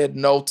church said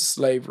no to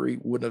slavery,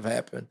 wouldn't have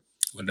happened.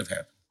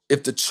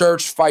 If the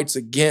church fights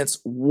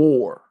against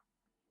war,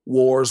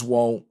 wars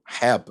won't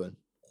happen.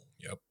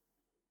 Yep.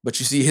 But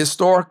you see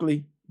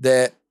historically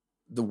that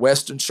the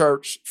Western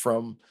church,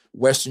 from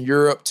Western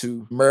Europe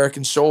to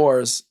American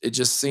shores, it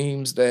just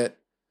seems that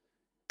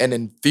an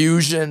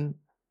infusion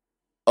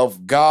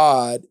of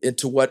God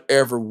into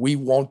whatever we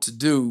want to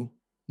do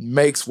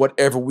makes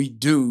whatever we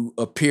do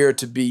appear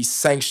to be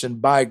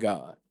sanctioned by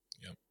God.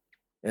 Yep.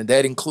 And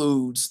that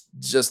includes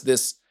just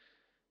this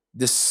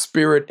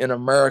spirit in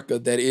America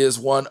that is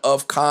one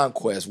of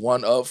conquest,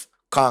 one of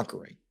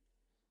conquering.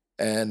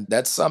 And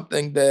that's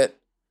something that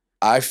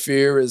I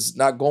fear is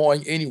not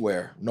going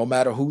anywhere, no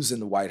matter who's in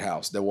the White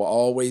House. There will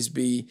always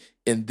be,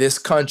 in this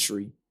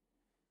country,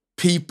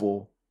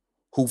 people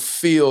who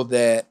feel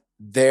that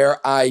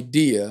their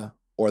idea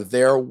or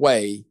their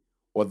way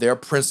or their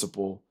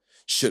principle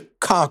should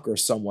conquer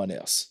someone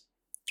else.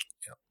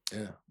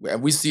 Yeah.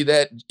 And we see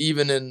that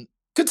even in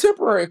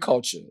contemporary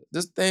culture,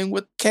 this thing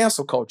with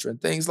cancel culture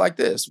and things like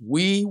this.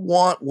 We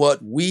want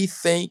what we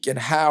think and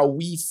how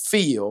we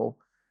feel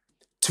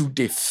to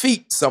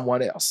defeat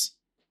someone else.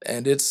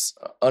 And it's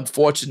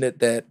unfortunate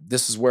that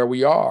this is where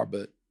we are.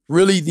 But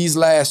really, these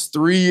last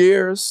 3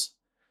 years,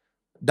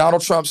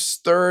 Donald Trump's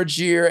third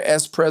year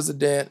as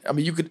president, I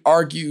mean, you could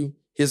argue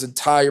his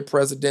entire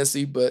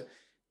presidency, but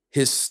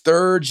his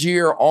third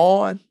year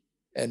on,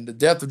 and the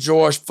death of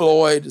George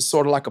Floyd is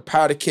sort of like a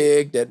powder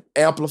keg that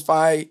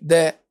amplified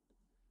that.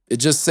 It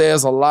just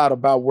says a lot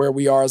about where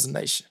we are as a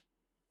nation.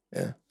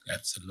 Yeah.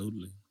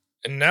 Absolutely.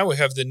 And now we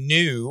have the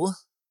new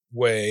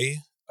way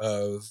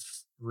of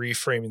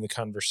reframing the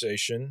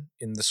conversation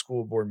in the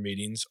school board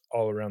meetings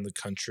all around the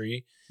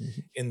country,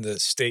 in the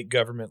state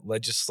government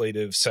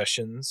legislative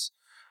sessions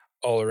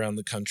all around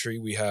the country.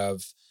 We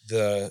have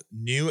the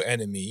new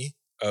enemy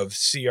of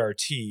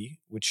CRT,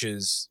 which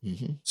is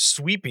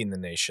sweeping the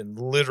nation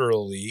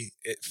literally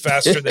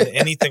faster than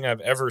anything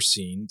I've ever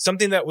seen.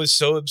 Something that was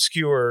so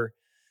obscure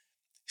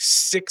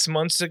 6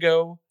 months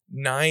ago,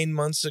 9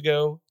 months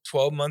ago,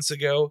 12 months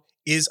ago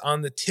is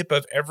on the tip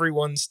of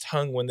everyone's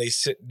tongue when they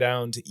sit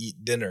down to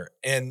eat dinner.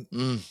 And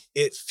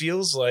it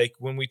feels like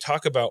when we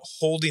talk about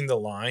holding the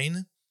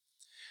line,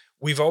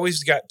 we've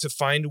always got to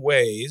find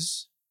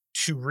ways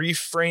to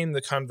reframe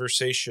the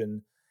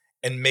conversation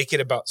and make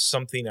it about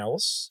something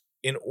else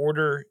in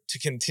order to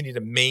continue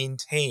to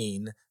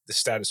maintain the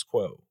status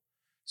quo.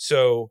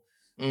 So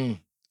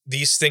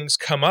these things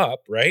come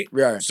up, right?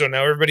 Right. So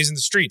now everybody's in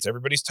the streets.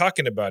 Everybody's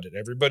talking about it.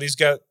 Everybody's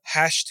got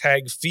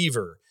hashtag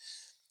fever.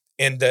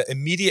 And the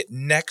immediate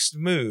next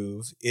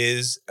move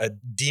is a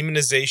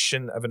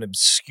demonization of an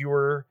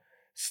obscure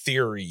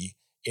theory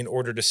in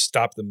order to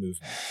stop the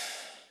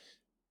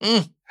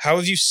movement. How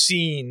have you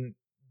seen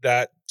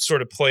that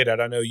sort of played out?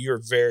 I know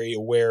you're very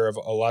aware of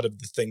a lot of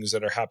the things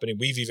that are happening.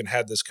 We've even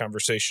had this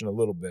conversation a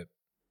little bit.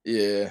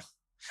 Yeah.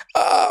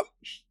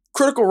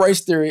 Critical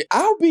race theory.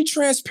 I'll be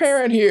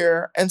transparent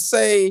here and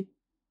say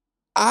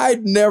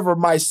I'd never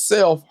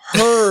myself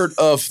heard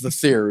of the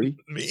theory.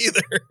 Me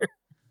either.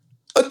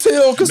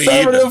 Until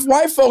conservative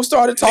white folks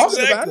started talking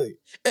about it. Exactly.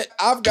 And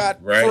I've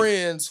got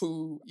friends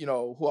who are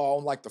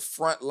on like the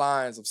front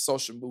lines of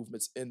social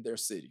movements in their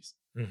cities.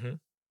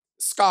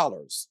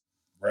 Scholars.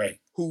 Right.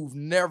 Who've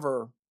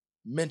never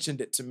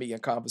mentioned it to me in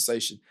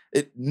conversation.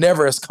 It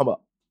never has come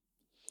up.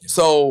 Yeah.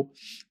 So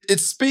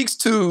it speaks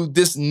to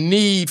this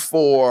need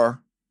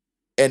for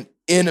an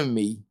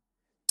enemy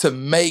to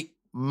make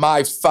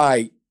my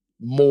fight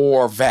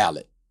more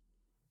valid.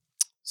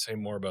 Say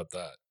more about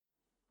that.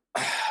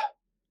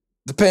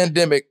 The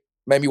pandemic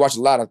made me watch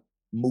a lot of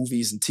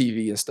movies and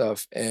TV and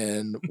stuff.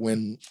 And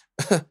when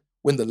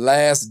when The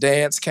Last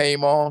Dance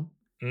came on,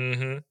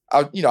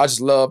 I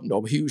just love,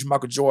 a huge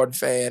Michael Jordan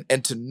fan.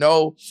 And to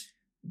know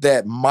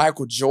that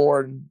Michael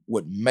Jordan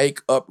would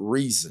make up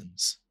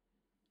reasons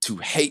to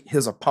hate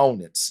his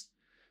opponents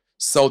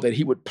so that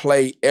he would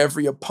play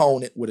every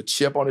opponent with a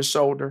chip on his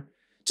shoulder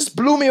just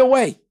blew me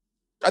away.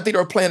 I think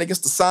they were playing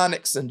against the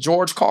Sonics, and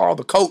George Karl,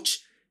 the coach,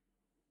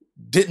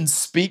 didn't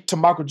speak to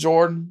Michael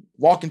Jordan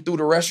walking through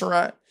the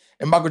restaurant,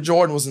 and Michael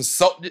Jordan was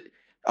insulted.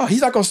 Oh,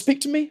 he's not going to speak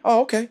to me?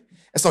 Oh, okay.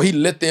 And so he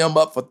lit them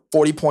up for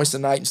 40 points a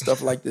night and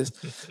stuff like this.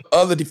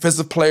 Other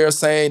defensive players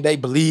saying they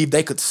believed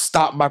they could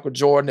stop Michael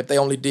Jordan if they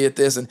only did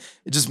this, and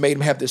it just made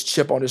him have this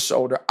chip on his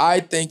shoulder. I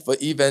think for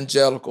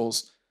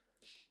evangelicals,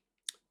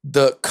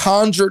 the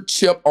conjured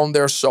chip on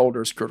their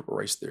shoulder is critical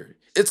race theory.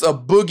 It's a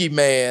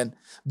boogeyman.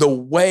 The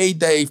way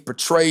they've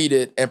portrayed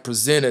it and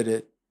presented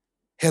it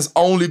has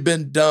only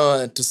been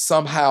done to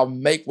somehow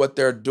make what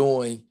they're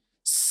doing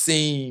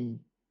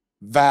seem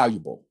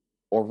valuable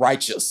or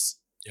righteous.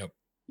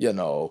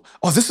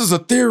 This is a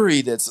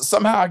theory that's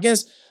somehow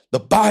against the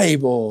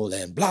Bible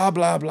and blah,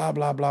 blah, blah,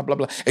 blah, blah, blah,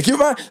 blah. And keep in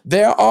mind,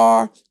 there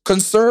are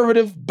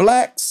conservative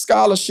Black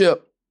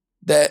scholarship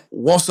that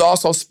wants to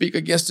also speak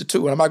against it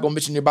too. And I'm not going to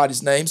mention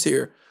anybody's names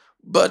here,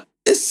 but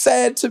it's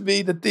sad to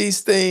me that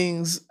these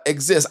things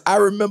exist. I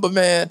remember,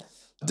 man,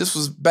 this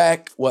was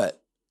back,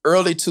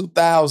 early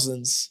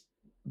 2000s.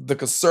 The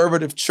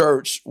conservative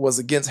church was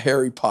against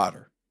Harry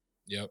Potter.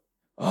 Yep.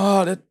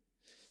 Oh, that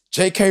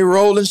J.K.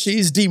 Rowling,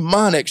 she's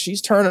demonic.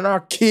 She's turning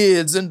our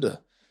kids into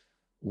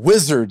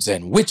wizards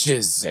and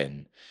witches.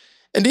 And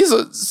these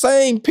are the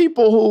same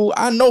people who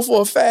I know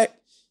for a fact,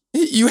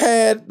 you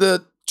had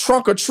the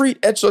trunk or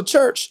treat at your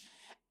church,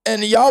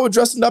 and y'all were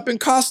dressing up in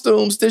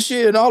costumes this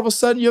year, and all of a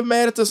sudden you're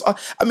mad at this.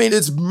 I mean,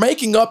 it's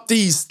making up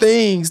these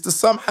things to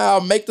somehow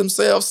make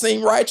themselves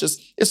seem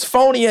righteous. It's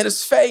phony and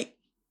it's fake.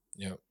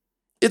 Yeah.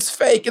 It's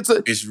fake.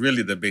 It's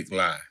really the big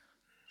lie.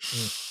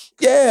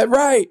 Yeah,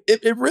 right.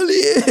 It really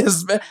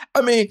is, man.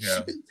 I mean,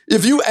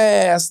 if you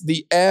ask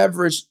the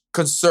average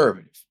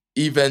conservative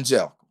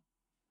evangelical,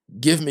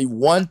 give me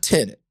one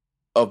tenet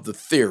of the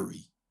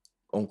theory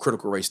on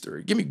critical race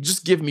theory. Give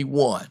me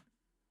one.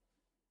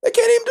 They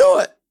can't even do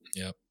it.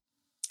 Yep.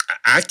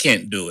 I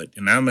can't do it,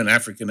 and I'm an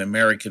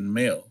African-American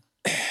male.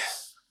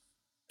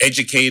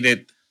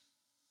 Educated,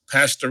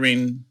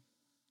 pastoring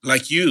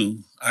like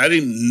you. I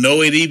didn't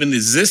know it even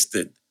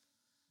existed,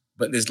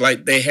 but it's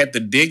like they had to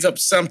dig up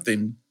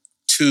something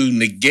to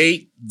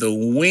negate the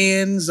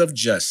winds of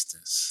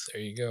justice.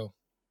 There you go.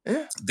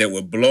 Yeah. That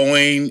were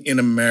blowing in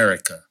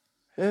America.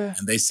 Yeah.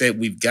 And they said,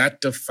 we've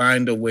got to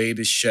find a way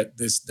to shut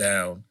this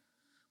down.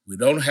 We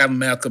don't have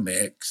Malcolm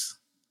X.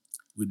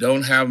 We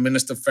don't have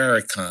Minister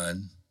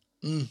Farrakhan.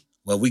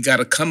 Well, we got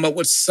to come up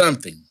with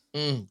something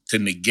to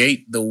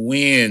negate the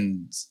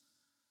winds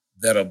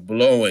that are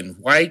blowing.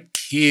 White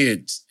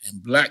kids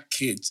and Black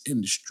kids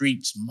in the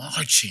streets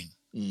marching.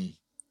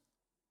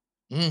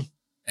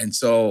 And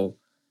so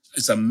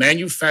it's a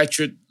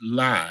manufactured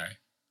lie.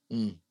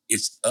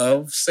 It's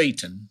of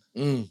Satan.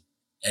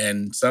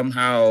 And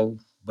somehow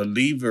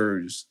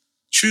believers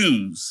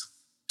choose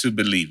to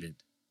believe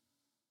it.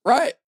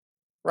 Right.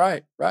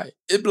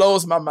 It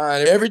blows my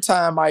mind. Every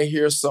time I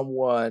hear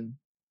someone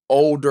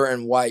older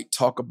and white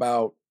talk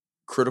about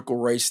critical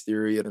race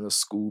theory at a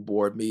school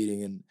board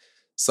meeting and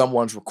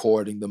someone's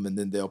recording them and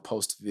then they'll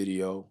post a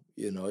video,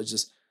 it's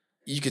just,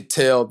 you could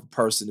tell the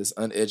person is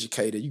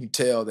uneducated. You can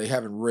tell they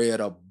haven't read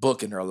a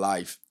book in their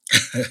life.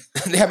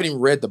 They haven't even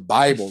read the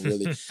Bible,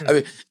 really. I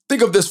mean,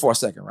 think of this for a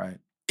second, right?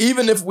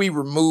 Even if we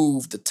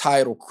remove the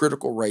title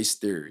critical race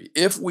theory,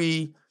 if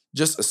we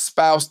just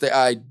espouse the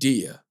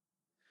idea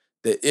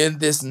that in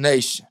this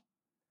nation,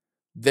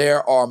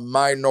 there are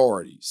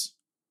minorities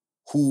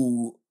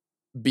who,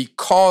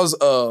 because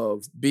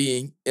of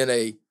being in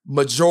a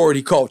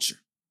majority culture,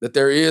 that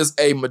there is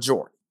a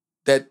majority,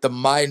 that the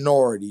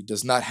minority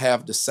does not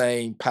have the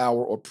same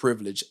power or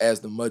privilege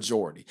as the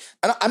majority.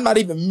 And I'm not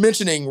even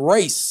mentioning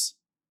race.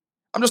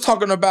 I'm just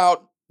talking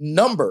about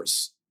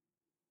numbers,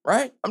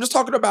 right? I'm just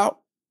talking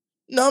about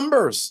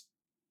numbers.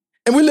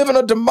 And we live in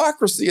a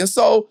democracy, and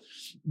so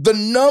the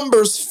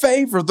numbers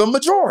favor the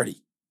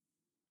majority.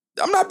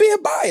 I'm not being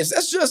biased.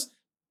 That's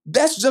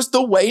just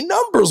the way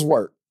numbers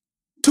work.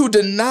 To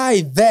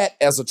deny that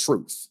as a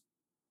truth.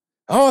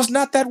 Oh, it's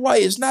not that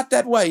way. It's not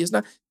that way. It's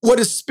not. What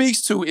it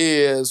speaks to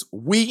is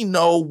we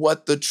know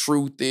what the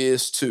truth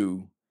is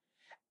too,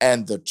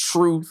 and the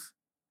truth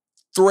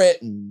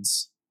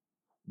threatens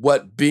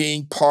what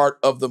being part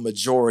of the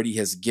majority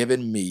has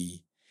given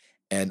me,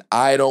 and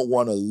I don't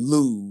want to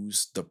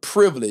lose the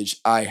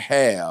privilege I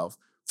have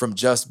from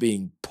just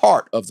being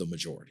part of the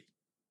majority.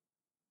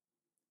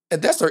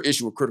 And that's their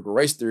issue with critical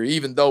race theory,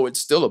 even though it's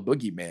still a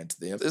boogeyman to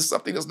them. It's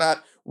something that's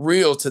not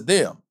real to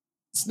them.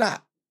 It's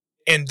not.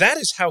 And that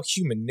is how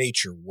human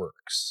nature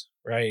works,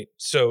 right?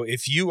 So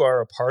if you are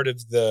a part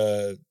of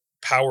the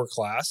power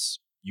class,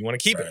 you want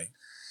to keep it.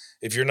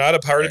 If you're not a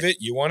part of Right. it,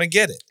 you want to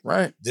get it.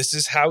 Right. This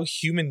is how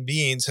human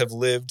beings have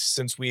lived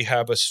since we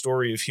have a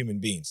story of human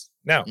beings.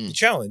 Now, the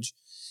challenge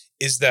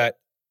is that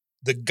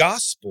the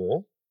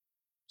gospel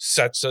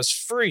sets us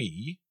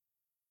free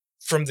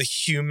from the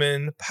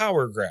human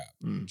power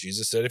grab.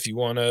 Jesus said, if you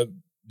want to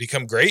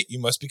become great, you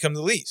must become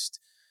the least.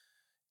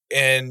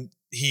 And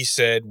he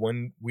said,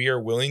 when we are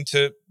willing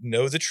to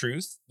know the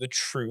truth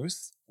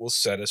will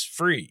set us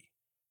free.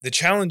 The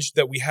challenge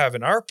that we have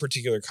in our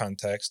particular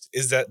context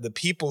is that the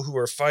people who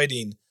are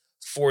fighting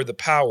for the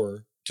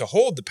power to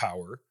hold the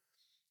power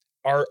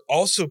are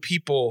also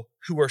people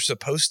who are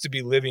supposed to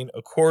be living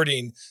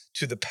according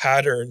to the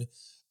pattern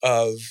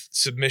of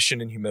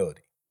submission and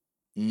humility.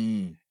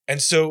 And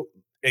so,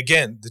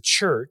 again, the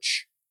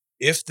church,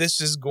 if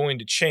this is going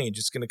to change,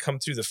 it's going to come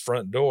through the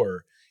front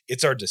door.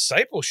 It's our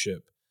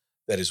discipleship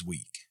that is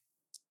weak.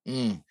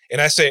 And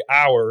I say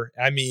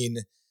I mean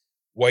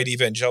white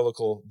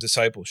evangelical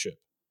discipleship.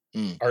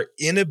 Our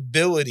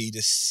inability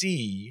to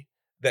see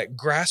that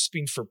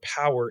grasping for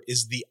power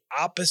is the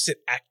opposite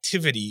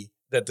activity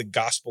that the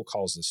gospel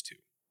calls us to.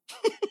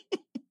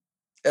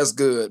 That's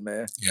good,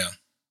 man. Yeah.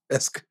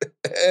 That's good.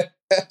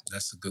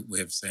 That's a good way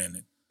of saying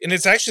it. And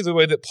it's actually the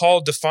way that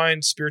Paul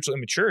defines spiritual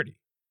immaturity.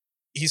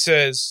 He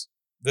says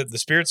that the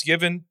Spirit's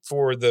given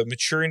for the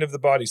maturing of the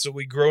body, so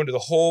we grow into the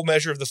whole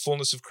measure of the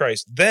fullness of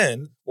Christ.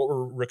 Then, what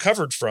we're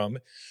recovered from,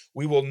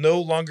 we will no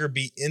longer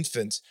be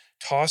infants,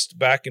 tossed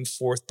back and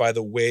forth by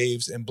the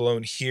waves and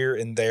blown here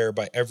and there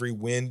by every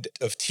wind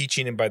of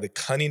teaching and by the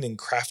cunning and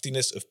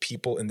craftiness of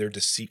people and their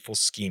deceitful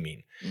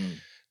scheming.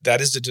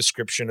 That is the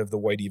description of the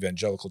white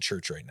evangelical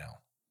church right now.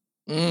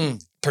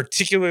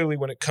 Particularly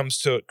when it comes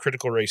to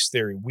critical race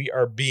theory, we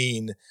are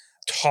being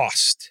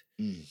tossed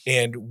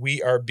and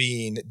we are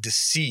being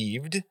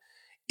deceived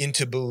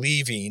into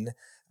believing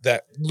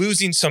that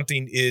losing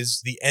something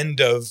is the end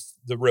of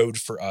the road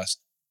for us,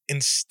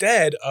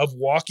 instead of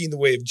walking the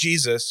way of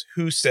Jesus,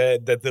 who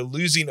said that the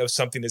losing of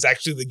something is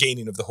actually the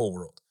gaining of the whole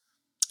world.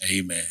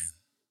 Amen.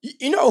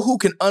 You know who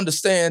can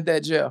understand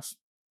that, Jeff?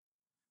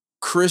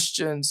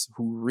 Christians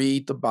who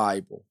read the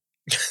Bible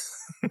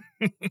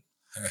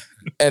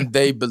and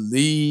they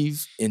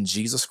believe in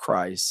Jesus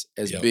Christ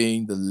as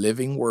being the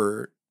living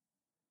word.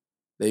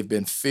 They've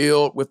been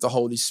filled with the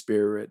Holy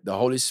Spirit. The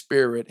Holy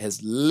Spirit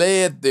has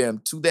led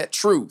them to that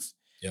truth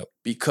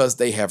because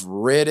they have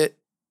read it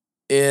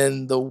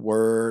in the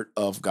Word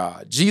of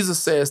God. Jesus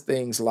says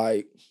things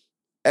like,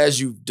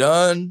 as you've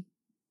done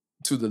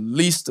to the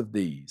least of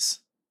these,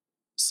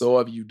 so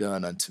have you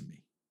done unto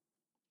me.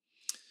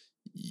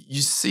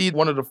 You see,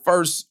 one of the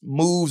first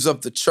moves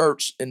of the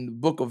church in the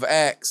book of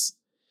Acts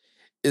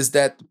is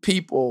that the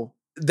people,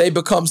 they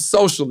become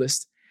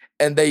socialists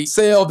and they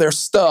sell their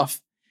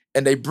stuff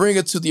and they bring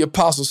it to the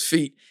apostles'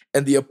 feet,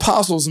 and the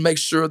apostles make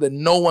sure that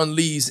no one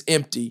leaves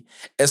empty.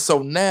 And so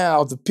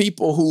now the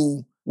people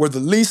who were the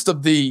least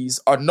of these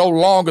are no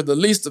longer the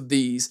least of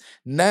these.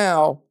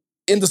 Now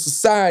in the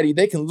society,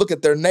 they can look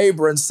at their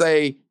neighbor and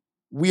say,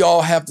 we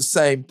all have the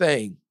same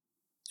thing.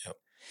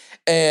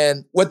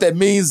 And what that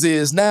means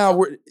is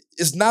now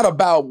it's not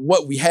about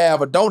what we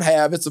have or don't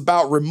have. It's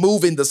about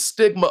removing the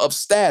stigma of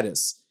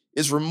status.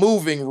 It's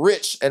removing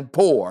rich and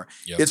poor.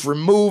 It's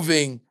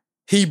removing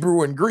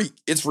Hebrew and Greek.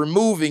 It's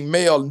removing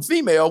male and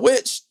female,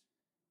 which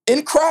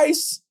in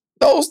Christ,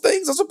 those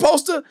things are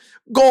supposed to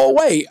go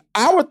away.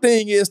 Our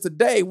thing is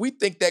today, we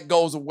think that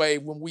goes away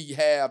when we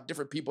have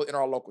different people in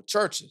our local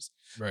churches.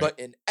 Right. But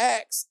in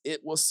Acts,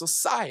 it was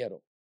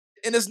societal.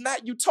 And it's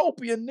not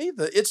utopian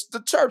neither. It's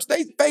the church.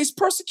 They faced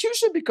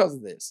persecution because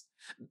of this.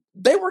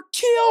 They were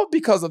killed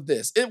because of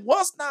this. It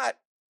was not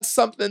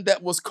something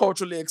that was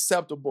culturally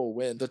acceptable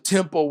when the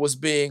temple was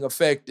being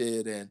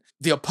affected and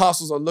the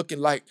apostles are looking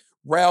like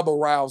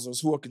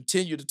rabble-rousers who will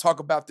continue to talk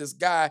about this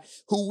guy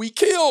who we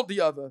killed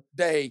the other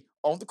day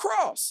on the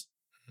cross.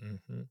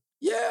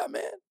 Yeah,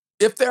 man.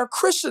 If they're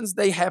Christians,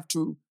 they have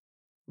to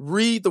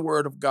read the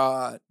Word of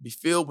God, be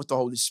filled with the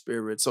Holy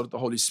Spirit so that the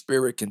Holy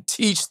Spirit can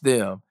teach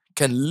them,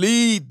 can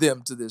lead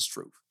them to this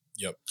truth.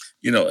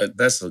 You know,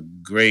 that's a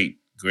great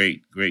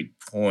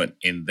point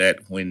in that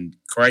when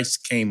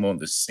Christ came on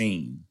the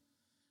scene,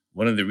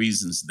 one of the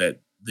reasons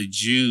that the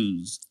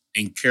Jews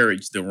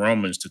encouraged the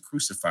Romans to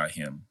crucify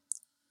him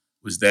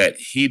was that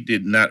he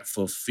did not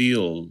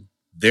fulfill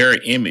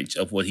their image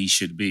of what he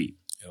should be,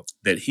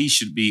 that he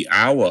should be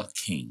our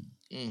king,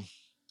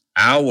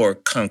 our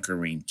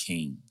conquering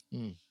king.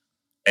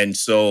 And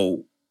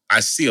so I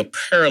see a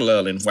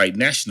parallel in white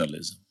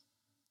nationalism.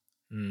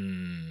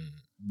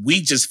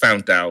 We just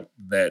found out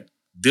that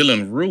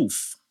Dylan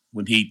Roof,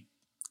 when he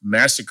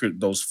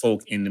massacred those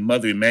folk in the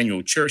Mother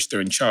Emanuel Church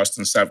there in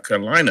Charleston, South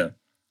Carolina,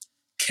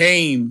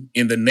 came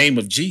in the name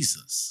of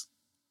Jesus.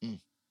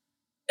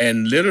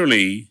 And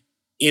literally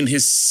in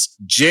his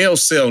jail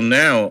cell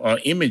now are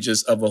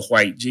images of a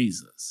white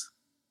Jesus.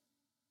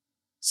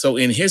 So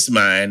in his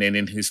mind and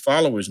in his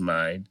followers'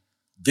 mind,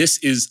 this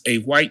is a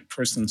white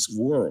person's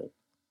world.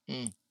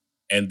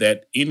 And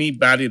that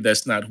anybody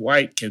that's not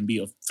white can be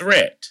a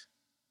threat.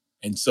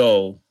 And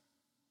so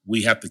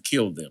we have to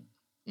kill them.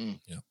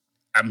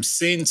 I'm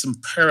seeing some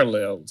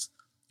parallels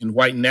in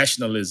white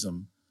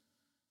nationalism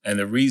and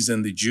the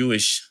reason the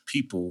Jewish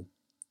people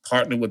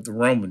partnered with the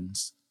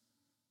Romans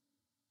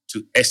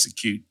to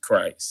execute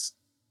Christ,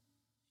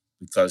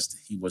 because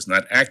he was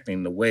not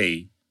acting the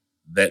way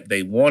that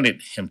they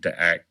wanted him to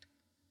act,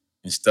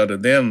 instead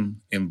of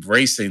them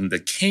embracing the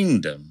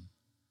kingdom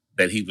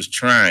that he was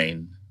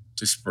trying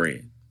to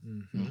spread.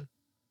 Mm-hmm.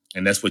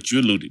 And that's what you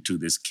alluded to,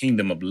 this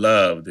kingdom of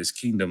love, this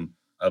kingdom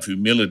of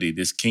humility,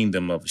 this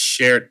kingdom of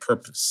shared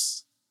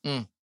purpose.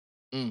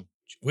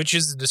 Which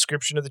is the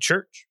description of the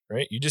church,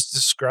 right? You just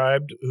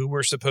described who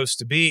we're supposed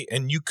to be,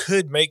 and you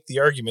could make the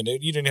argument,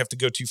 you didn't have to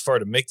go too far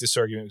to make this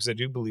argument, because I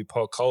do believe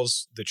Paul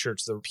calls the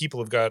church, the people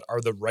of God,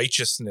 are the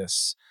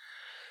righteousness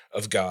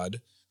of God,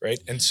 right?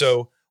 Yes. And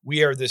so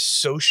we are this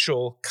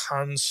social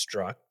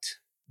construct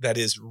that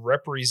is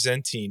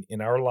representing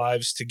in our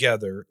lives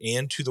together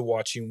and to the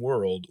watching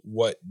world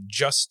what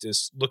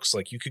justice looks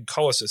like. You could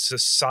call us a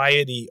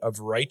society of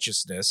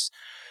righteousness.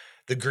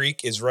 The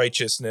Greek is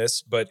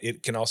righteousness, but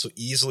it can also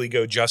easily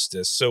go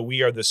justice. So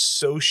we are the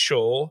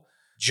social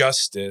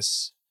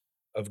justice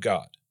of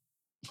God.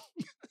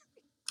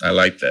 I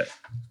like that.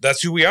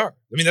 That's who we are.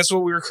 I mean, that's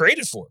what we were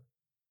created for.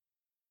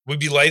 We'd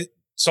be light,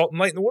 salt, and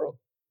light in the world,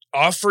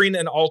 offering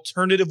an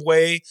alternative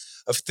way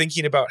of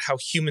thinking about how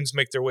humans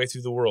make their way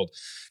through the world,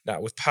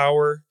 not with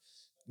power,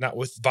 not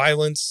with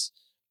violence,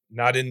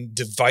 not in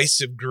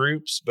divisive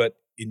groups, but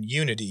in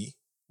unity,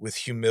 with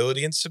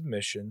humility and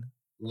submission,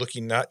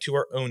 looking not to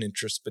our own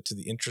interests, but to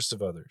the interests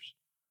of others.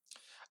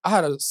 I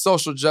had a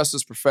social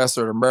justice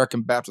professor at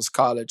American Baptist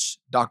College,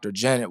 Dr.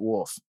 Janet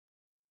Wolfe.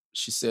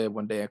 She said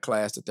one day in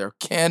class that there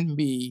can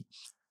be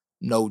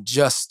no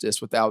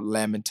justice without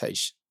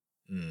lamentation.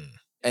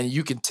 And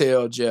you can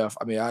tell, Jeff,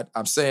 I mean,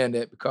 I'm saying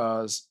that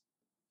because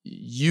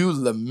you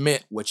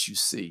lament what you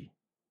see.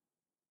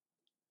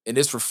 And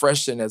it's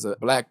refreshing as a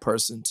Black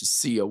person to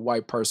see a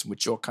white person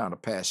with your kind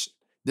of passion.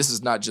 This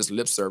is not just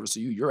lip service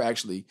to you. You're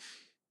actually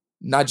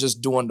not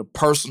just doing the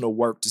personal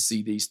work to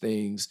see these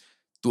things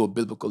through a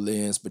biblical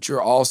lens, but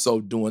you're also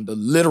doing the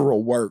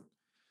literal work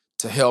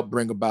to help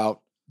bring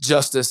about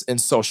justice in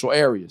social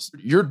areas.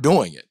 You're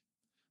doing it.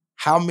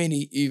 How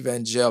many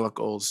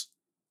evangelicals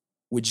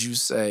would you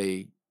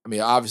say, I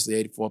mean,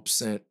 obviously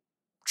 84%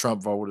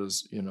 Trump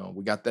voters,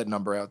 we got that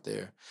number out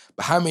there,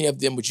 but how many of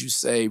them would you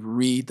say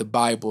read the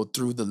Bible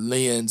through the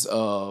lens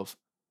of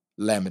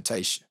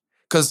lamentation?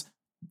 Because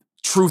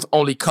truth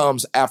only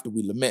comes after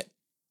we lament.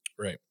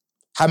 Right.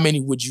 How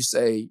many would you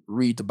say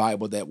read the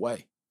Bible that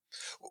way?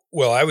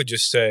 Well, I would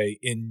just say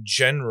in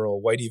general,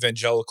 white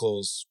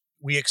evangelicals,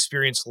 we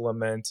experience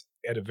lament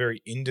at a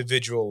very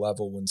individual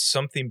level when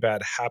something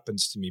bad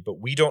happens to me,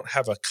 but we don't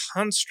have a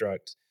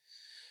construct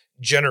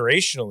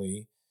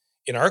generationally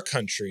in our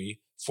country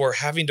for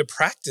having to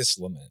practice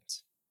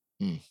lament.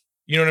 You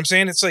know what I'm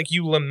saying? It's like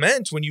you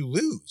lament when you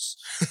lose.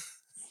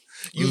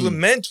 You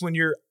lament when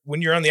you're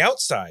on the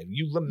outside.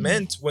 You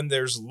lament when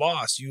there's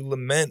loss. You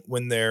lament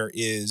when there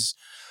is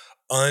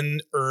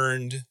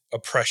unearned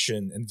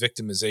oppression and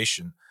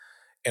victimization.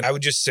 And I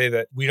would just say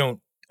that we don't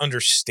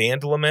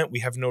understand lament. We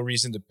have no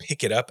reason to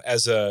pick it up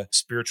as a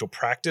spiritual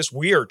practice.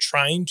 We are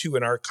trying to,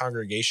 in our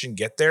congregation,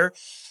 get there.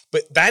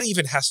 But that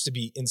even has to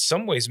be, in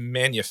some ways,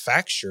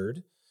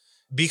 manufactured,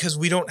 because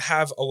we don't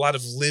have a lot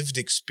of lived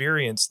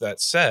experience that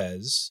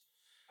says,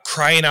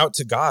 crying out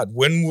to God,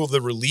 when will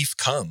the relief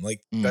come? Like,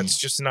 that's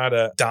just not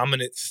a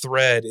dominant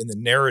thread in the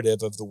narrative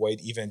of the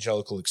white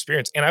evangelical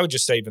experience. And I would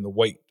just say even the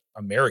white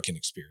American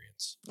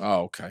experience.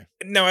 Oh, okay.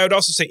 Now, I would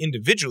also say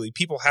individually,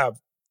 people have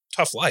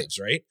tough lives,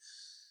 right?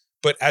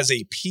 But as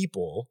a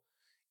people,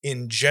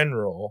 in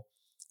general,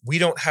 we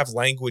don't have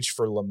language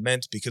for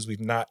lament because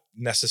we've not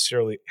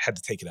necessarily had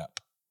to take it up.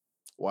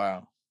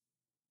 Wow.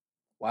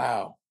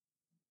 Well,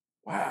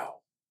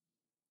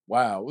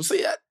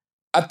 see,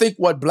 I think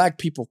what Black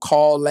people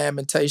call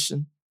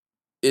lamentation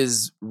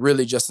is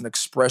really just an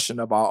expression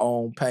of our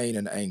own pain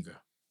and anger.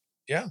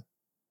 Yeah.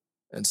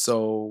 And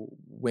so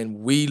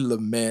when we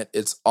lament,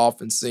 it's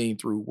often seen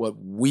through what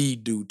we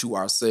do to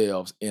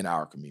ourselves in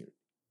our community.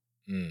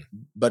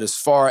 But as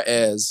far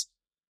as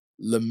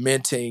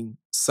lamenting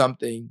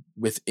something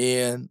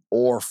within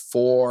or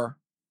for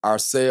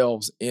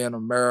ourselves in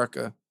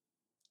America,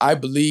 I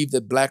believe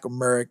that Black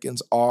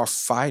Americans are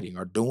fighting,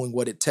 are doing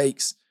what it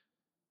takes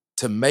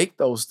to make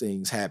those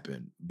things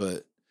happen.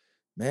 But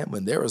man,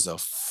 when there is a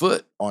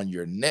foot on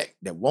your neck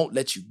that won't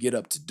let you get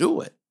up to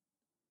do it,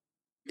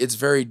 it's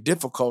very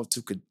difficult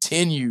to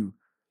continue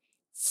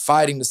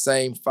fighting the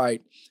same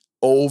fight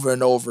over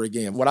and over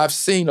again. What I've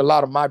seen a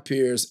lot of my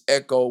peers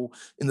echo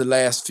in the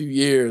last few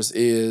years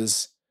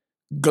is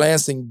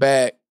glancing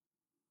back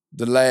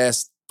the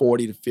last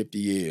 40 to 50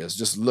 years,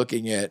 just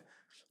looking at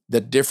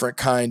the different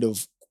kind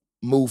of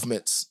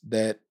movements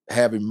that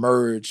have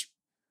emerged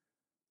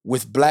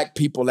with Black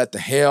people at the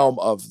helm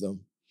of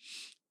them.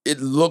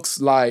 It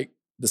looks like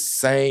the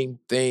same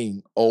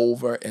thing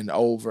over and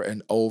over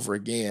and over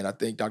again. I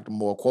think Dr.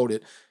 Moore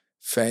quoted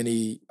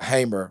Fannie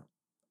Hamer,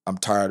 "I'm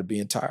tired of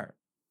being tired."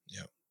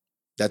 Yep.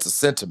 That's a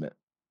sentiment.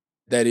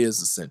 That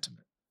is a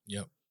sentiment.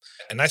 Yep.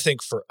 And I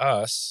think for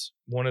us,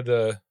 one of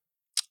the,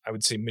 I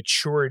would say,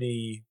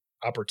 maturity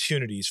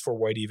opportunities for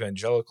white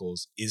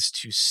evangelicals is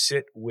to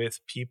sit with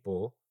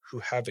people who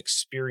have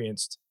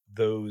experienced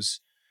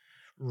those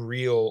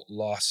real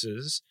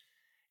losses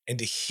and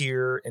to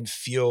hear and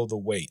feel the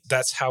weight.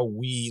 That's how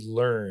we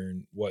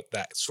learn what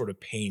that sort of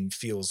pain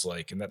feels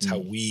like. And that's how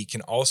we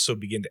can also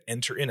begin to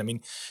enter in. I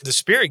mean, the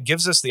Spirit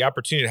gives us the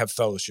opportunity to have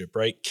fellowship,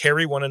 right?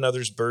 Carry one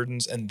another's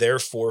burdens and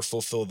therefore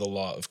fulfill the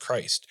law of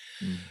Christ.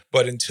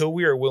 But until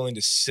we are willing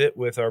to sit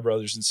with our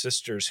brothers and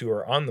sisters who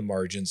are on the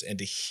margins and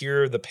to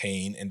hear the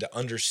pain and to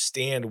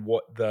understand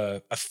what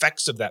the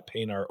effects of that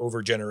pain are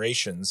over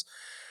generations,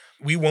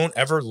 we won't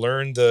ever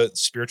learn the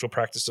spiritual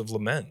practice of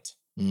lament.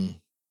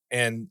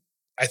 And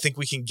I think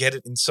we can get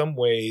it in some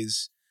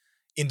ways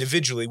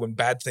individually when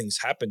bad things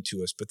happen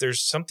to us, but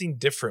there's something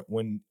different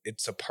when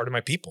it's a part of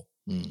my people.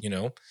 You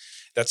know,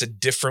 that's a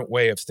different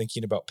way of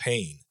thinking about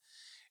pain.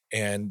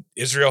 And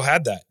Israel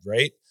had that,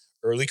 right?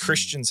 Early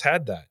Christians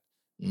had that.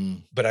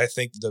 But I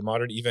think the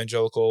modern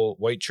evangelical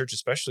white church,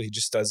 especially,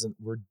 just doesn't,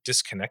 we're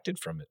disconnected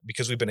from it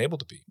because we've been able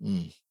to be.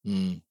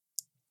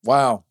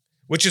 Wow.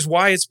 Which is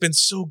why it's been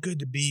so good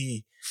to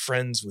be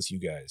friends with you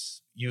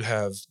guys. You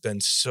have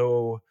been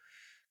so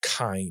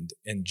kind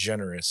and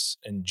generous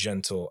and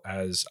gentle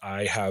as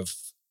I have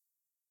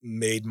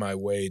made my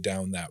way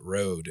down that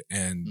road,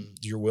 and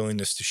your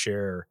willingness to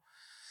share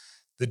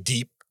the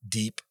deep,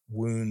 deep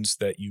wounds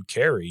that you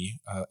carry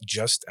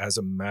just as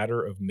a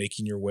matter of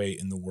making your way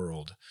in the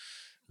world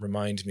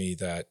remind me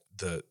that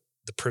the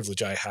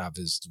privilege I have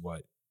is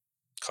what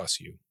costs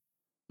you.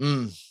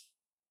 Amen.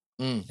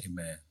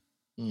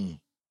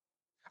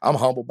 I'm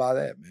humbled by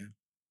that, man.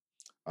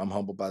 I'm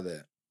humbled by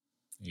that.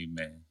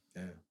 Amen.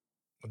 Yeah.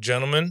 Well,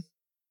 gentlemen,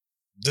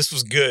 this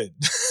was good.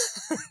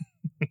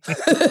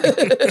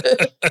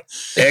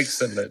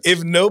 Excellent.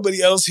 If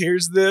nobody else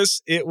hears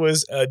this, it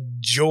was a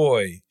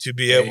joy to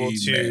be able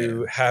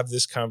to have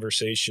this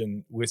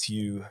conversation with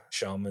you,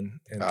 Shalman.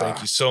 And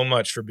thank you so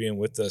much for being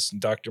with us. And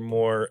Dr.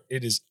 Moore,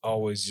 it is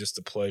always just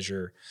a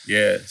pleasure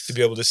to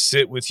be able to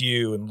sit with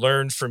you and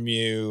learn from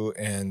you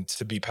and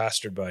to be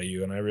pastored by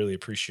you. And I really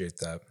appreciate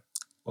that.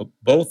 Well,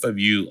 both of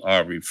you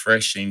are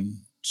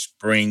refreshing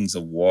springs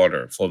of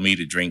water for me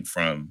to drink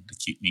from to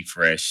keep me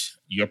fresh.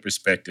 Your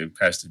perspective,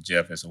 Pastor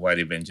Jeff, as a white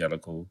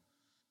evangelical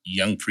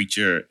young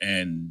preacher,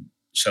 and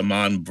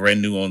Shalman,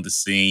 brand new on the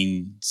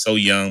scene, so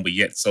young but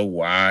yet so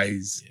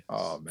wise.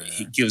 Oh, man.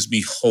 He gives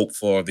me hope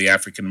for the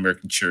African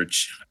American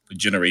church for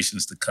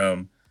generations to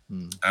come.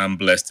 I'm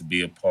blessed to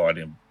be a part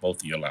in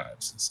both of your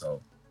lives. And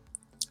so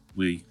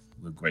we're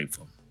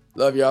grateful.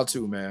 Love y'all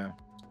too, man.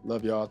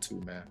 Love y'all too,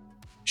 man.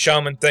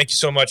 Shalman, thank you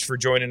so much for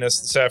joining us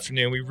this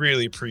afternoon. We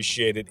really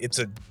appreciate it. It's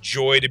a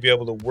joy to be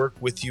able to work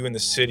with you in the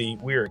city.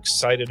 We are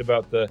excited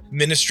about the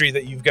ministry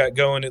that you've got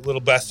going at Little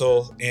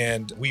Bethel,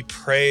 and we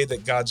pray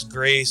that God's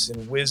grace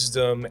and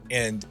wisdom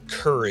and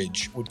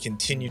courage would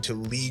continue to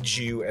lead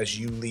you as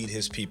you lead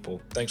his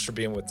people. Thanks for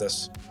being with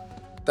us.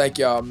 Thank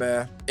y'all,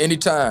 man.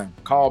 Anytime,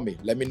 call me.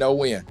 Let me know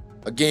when.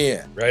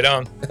 Again. Right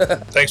on.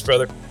 Thanks,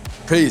 brother.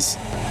 Peace.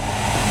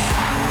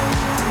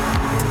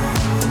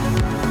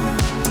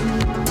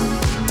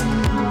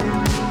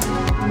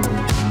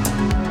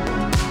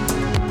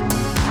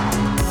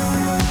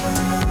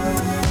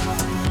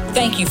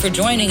 Thank you for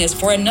joining us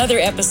for another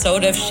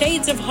episode of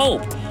Shades of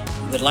Hope.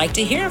 We would like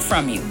to hear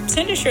from you.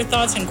 Send us your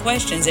thoughts and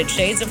questions at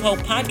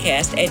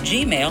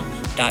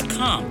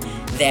shadesofhopepodcast@gmail.com.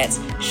 That's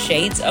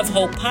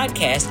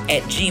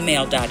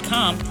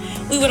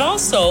shadesofhopepodcast@gmail.com. We would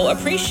also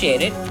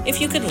appreciate it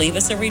if you could leave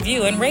us a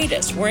review and rate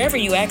us wherever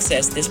you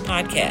access this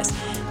podcast.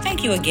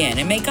 Thank you again,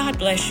 and may God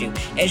bless you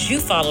as you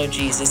follow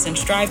Jesus and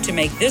strive to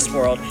make this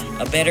world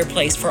a better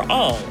place for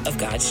all of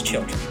God's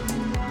children.